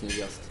inte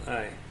snyggast.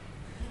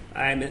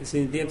 Nej, men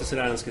det är inte så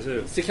där den ska se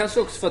ut. Det är kanske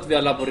också för att vi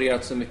har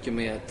laborerat så mycket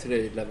med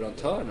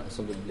tröjleverantörerna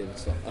som det blivit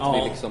så. Att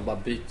vi liksom bara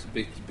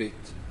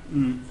bytt.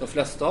 De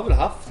flesta har väl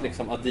haft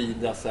liksom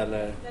Adidas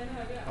eller...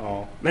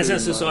 Men sen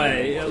så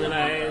är den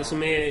där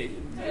som är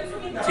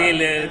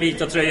till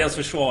vita tröjans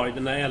försvar,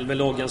 den där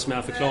LV-loggan som jag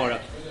har förklarat.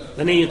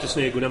 Den är ju inte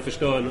snygg och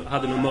den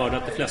hade nog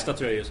mördat de flesta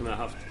tröjor som jag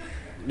har haft.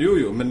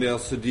 Jo, men det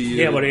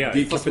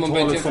är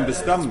kapitalet som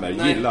bestämmer,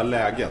 gillar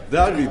läget.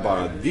 Där är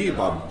det är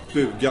bara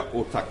buga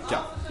och tacka.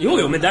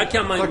 Jo, men där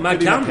kan man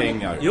kan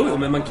pengar. Jo,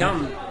 men man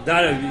kan,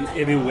 där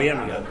är vi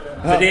oeniga.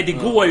 För det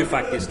går ju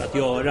faktiskt att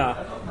göra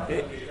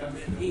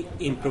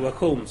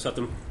improvisation så att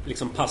de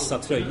liksom passar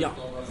tröjan.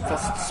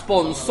 Fast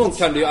sponsorn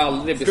kan du ju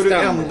aldrig bestämma.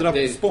 Ska du ändra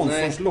på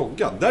sponsorns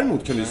logga?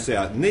 Däremot kan du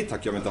säga nej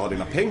tack, jag vill inte ha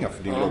dina pengar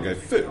för din logga är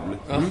ful.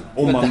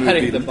 Om man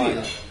nu vill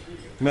det.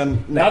 Men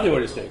det hade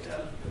varit snyggt.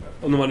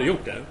 Om de hade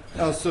gjort det.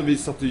 Alltså vi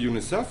satte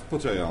Unicef på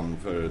tröjan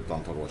för ett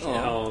antal år sedan.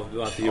 Ja,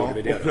 varför gjorde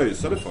vi det? Och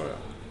pröjsade för det.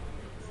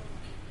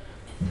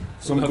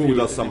 Som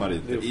goda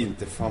samariter,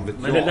 inte fan vet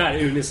jag. Men det där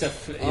är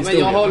Unicef. Ja, men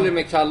jag håller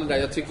med Kalle där.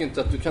 Jag tycker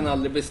inte att du kan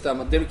aldrig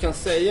bestämma. Det du kan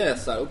säga är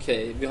så här: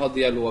 okej, vi har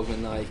dialog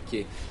med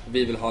Nike.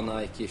 Vi vill ha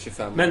Nike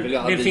 25. Men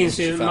det finns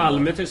ju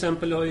Malmö till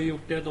exempel har ju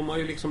gjort det. De har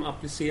ju liksom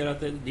applicerat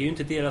det. Det är ju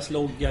inte deras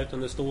logga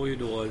utan det står ju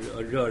då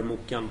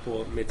rörmokkan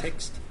på med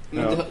text.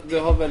 Men du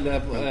har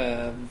väl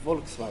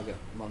Volkswagen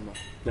Malmö?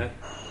 Nej.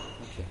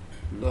 Okej.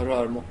 Du har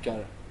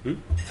rörmockar.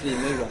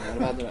 Frimurarna, eller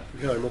vad heter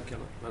det?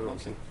 Rörmockarna.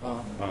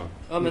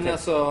 Ja, men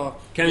alltså...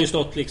 Kan ju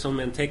stått liksom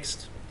en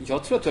text.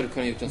 Jag tror att du hade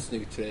kunnat gjort en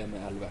snygg tröja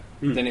med Elve.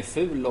 Den är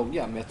ful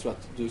logga, men jag tror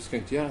att du ska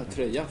inte göra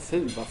tröjan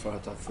ful bara för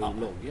att ha ful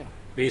logga.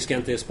 Vi ska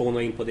inte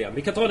spåna in på det.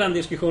 Vi kan ta den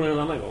diskussionen en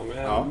annan gång.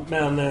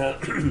 Men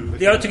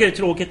jag tycker det är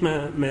tråkigt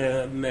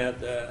med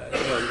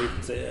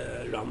rörligt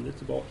randigt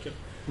tillbaka.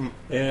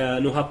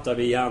 Nu hattar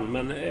vi igen,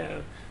 men...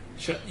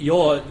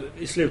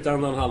 i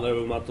slutändan handlar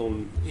det om att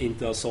de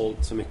inte har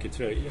sålt så mycket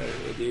tröjor.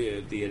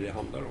 Det är det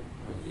handlar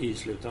om i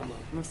slutändan.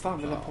 Men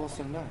fan vill jag på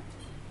sig den där?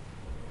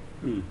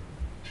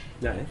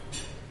 Nej.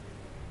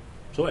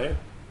 Så är det.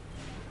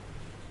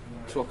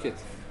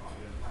 Tråkigt.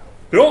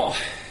 Bra!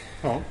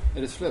 Ja.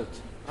 Är det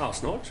slut? Ja,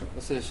 snart så.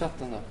 Vad säger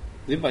chatten då?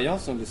 Det är bara jag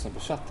som lyssnar på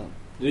chatten.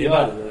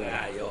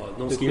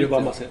 De skriver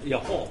bara massa... Jag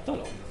hatar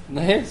dem.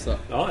 Nej, så.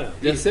 Ja.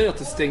 Jag ser att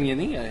du stänger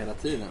ner hela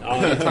tiden.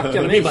 Ja, jag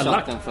tackar mig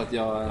chatten för att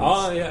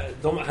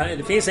jag...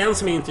 Det finns en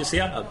som är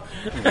intresserad.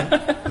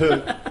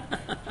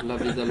 La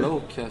Vida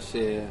Locash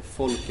är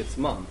folkets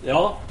man.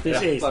 Ja,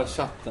 precis.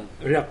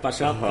 Rappar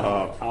chatten.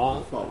 Ja.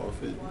 Fan vad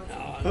fint.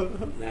 Ja,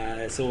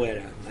 nej, så är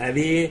det.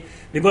 Nej,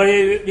 vi börjar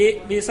ju...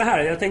 Vi är så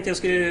här, jag tänkte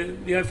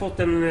vi har fått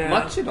en...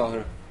 Match idag,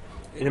 hörru.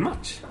 Är det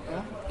match? Ja,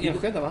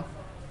 Enskede va?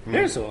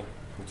 Är det så?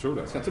 Jag tror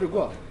det. Ska inte du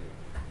gå?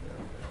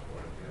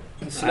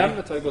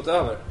 Slämmet har ju gått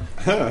över.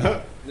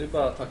 Det är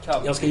bara att ta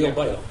kall. Jag ska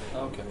jobba idag.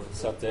 Okay.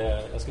 Så att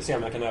jag ska se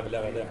om jag kan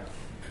överleva det.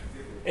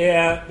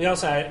 Vi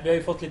har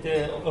ju fått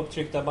lite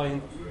upptryckta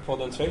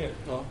Bajen-podden-tröjor.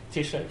 Ja.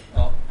 T-shirt.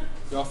 Ja,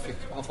 jag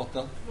har fått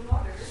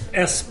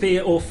den. SP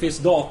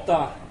Office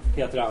Data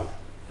heter han.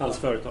 Hans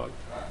företag.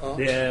 Ja.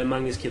 Det är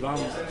Magnus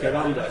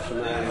Kivander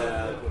som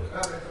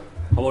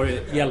har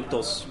hjälpt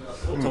oss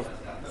att ta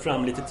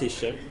fram lite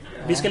t-shirt.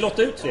 Vi ska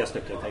lotta ut 3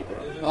 stycken, tänkte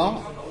jag. Ja,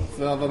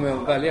 för jag var med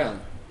och välja en.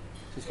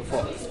 Du ska få.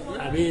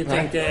 Nej, vi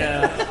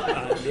tänkte...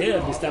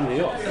 det bestämmer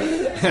jag.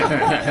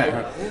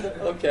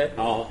 Okej.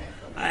 Ja.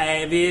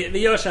 Nej, vi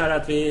gör så här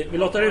att vi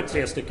lottar ut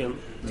 3 stycken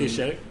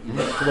t-shirt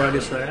för våra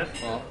lyssnare.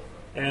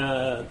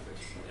 Ja.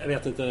 Jag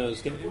vet inte,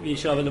 vi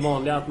kör väl det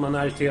vanliga att man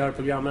irriterar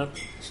programmet.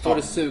 Står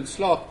det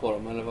sugslag på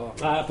dem eller vad?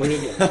 Nej, på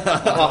ryggen.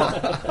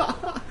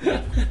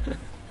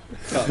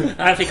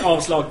 Jag fick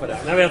avslag på den.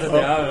 Jag vet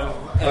inte.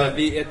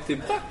 Vi är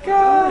tillbaka.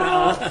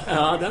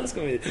 Ja, den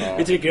ska vi.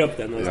 Vi trycker upp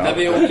den. Ja. När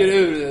vi åker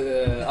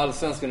ur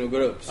Allsvenskan och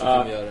går upp så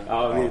kan vi göra det.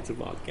 Ja, vi är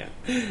tillbaka.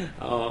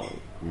 Ja.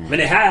 Men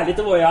det är härligt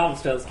att vara i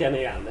Allsvenskan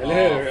igen, eller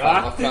hur?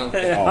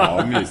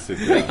 Ja,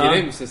 mysigt. Det är en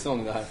grym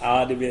säsong det här.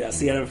 Ja, jag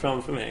ser den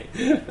framför mig.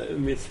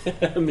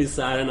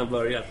 Misären har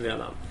börjat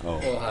redan.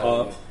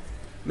 Ja.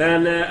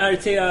 Men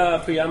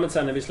RT-programmet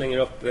sen när vi slänger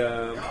upp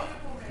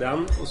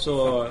den och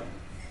så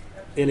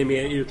är ni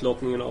med i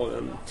utlottningen av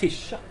en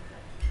tisha.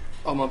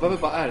 Ja, man behöver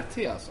bara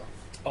RT alltså.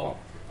 Ja.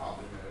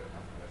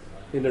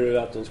 Vill du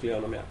att de skulle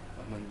göra något mer?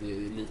 Ja, men det är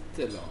ju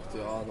lite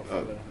långt. Ja,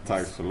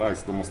 tack så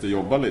lax. De måste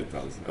jobba lite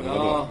alltså.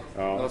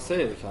 Ja, vad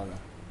säger du, Kalle?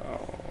 Ja,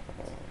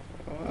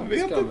 jag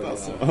vet inte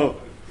alltså.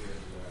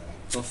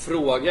 De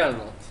frågar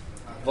något.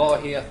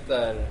 Vad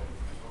heter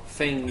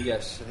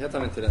Fengers? Heter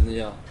han inte den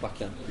nya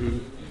backen?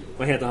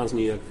 Vad heter hans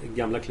nya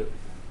gamla klubb?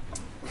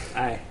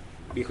 Nej.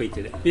 Vi skiter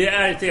i det. Vi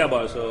är RT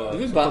bara så...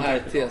 Du är bara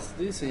RT.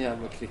 Du är så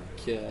jävla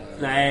klick...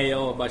 Nej,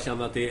 jag bara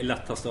känner att det är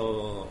lättast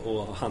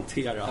att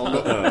hantera.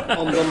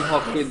 Om de har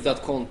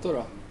skyddat konto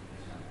då?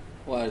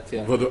 Och RT.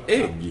 Vadå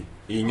ägg?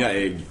 Inga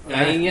ägg.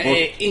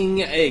 Nej,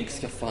 inga ägg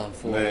ska fan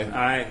få.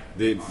 Nej.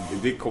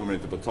 Det kommer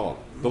inte på tal.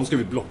 De ska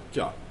vi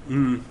blocka.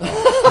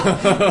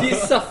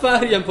 Gissa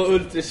färgen på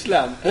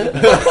Ultraslam.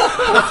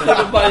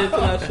 Bara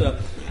international.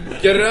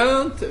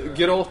 Grönt,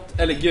 grått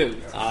eller gult?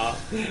 Ja.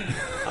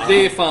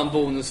 Det är fan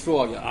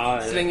bonusfråga.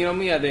 Ja. Slänger de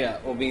med det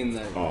och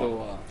vinner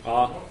då...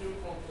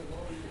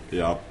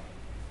 Ja.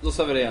 Då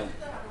sa vi det igen.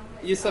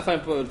 Gissa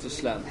färgen på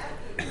Ultraslam.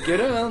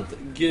 Grönt,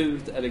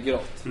 gult eller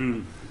grått?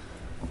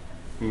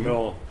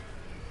 Bra.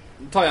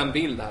 Då tar jag en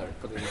bild här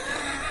på din.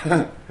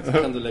 Så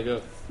kan du lägga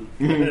upp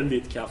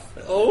ditt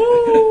kaffe.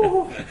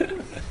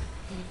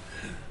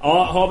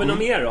 Ja, har vi något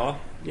mer då?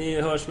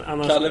 Vi hörs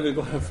annars. Kalle vill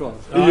gå härifrån.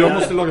 Jag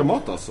måste laga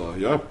mat alltså.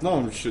 Jag öppnar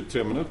om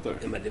 23 minuter.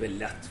 Ja, men det är väl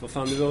lätt. Vad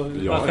fan,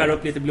 du bara skär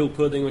upp lite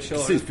blodpudding och kör.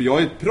 Precis, för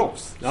jag är ett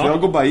props. Så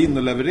jag går bara in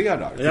och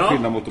levererar. Till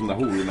skillnad mot de där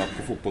hororna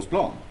på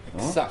fotbollsplan.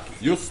 Exakt.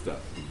 Just det.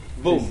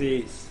 Boom.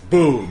 Precis.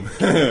 Boom.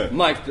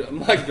 Mic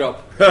drop.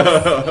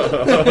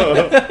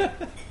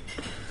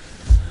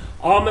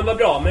 Ja, men vad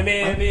bra. Men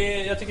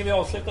jag tycker vi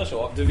avslutar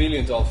så. Du vill ju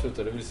inte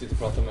avsluta, du vill sitta och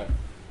prata med.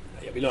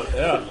 Jag vill ha en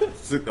öl.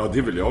 Ja,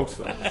 det vill jag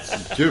också.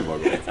 Gud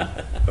vad gott.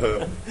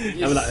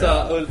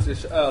 Gissa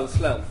Ultrich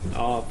ölslämt.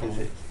 Ja,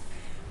 precis.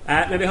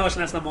 Men vi hörs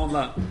nästa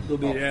måndag. Då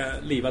blir det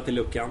livat i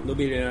luckan. Då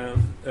blir det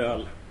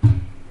öl.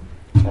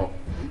 Ja.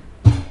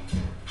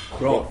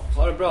 Bra.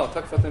 Ha det bra,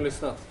 tack för att ni har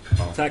lyssnat.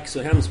 Tack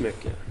så hemskt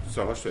mycket.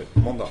 Så hörs vi.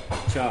 Måndag.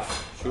 Tja.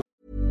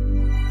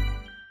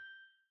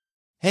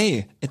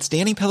 Hey, it's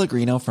Danny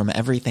Pellegrino from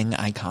Everything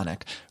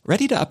Iconic.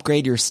 Ready to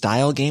upgrade your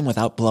style game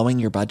without blowing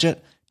your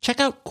budget? Check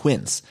out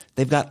Quince.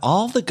 They've got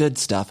all the good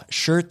stuff,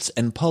 shirts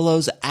and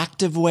polos,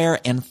 activewear,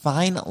 and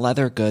fine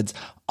leather goods,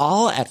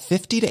 all at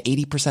 50 to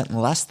 80%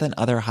 less than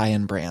other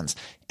high-end brands.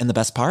 And the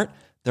best part?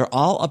 They're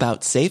all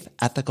about safe,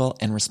 ethical,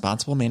 and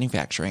responsible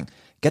manufacturing.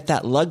 Get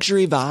that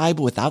luxury vibe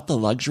without the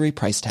luxury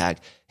price tag.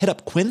 Hit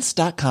up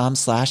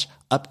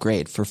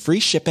quince.com/upgrade for free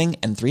shipping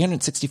and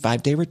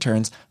 365-day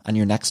returns on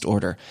your next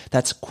order.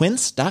 That's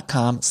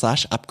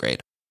quince.com/upgrade.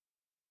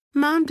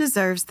 Mom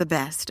deserves the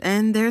best,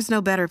 and there's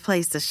no better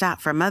place to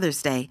shop for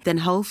Mother's Day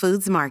than Whole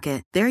Foods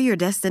Market. They're your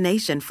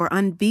destination for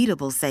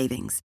unbeatable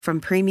savings, from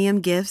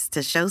premium gifts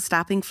to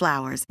show-stopping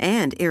flowers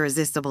and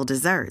irresistible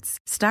desserts.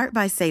 Start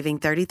by saving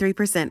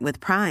 33% with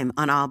Prime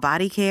on all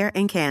body care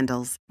and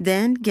candles.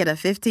 Then get a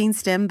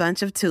 15-stem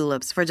bunch of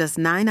tulips for just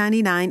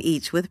 $9.99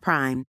 each with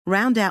Prime.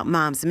 Round out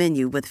Mom's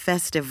menu with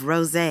festive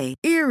rosé,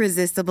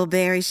 irresistible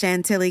berry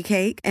chantilly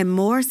cake, and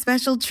more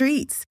special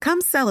treats.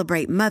 Come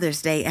celebrate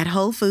Mother's Day at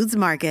Whole Foods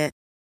Market.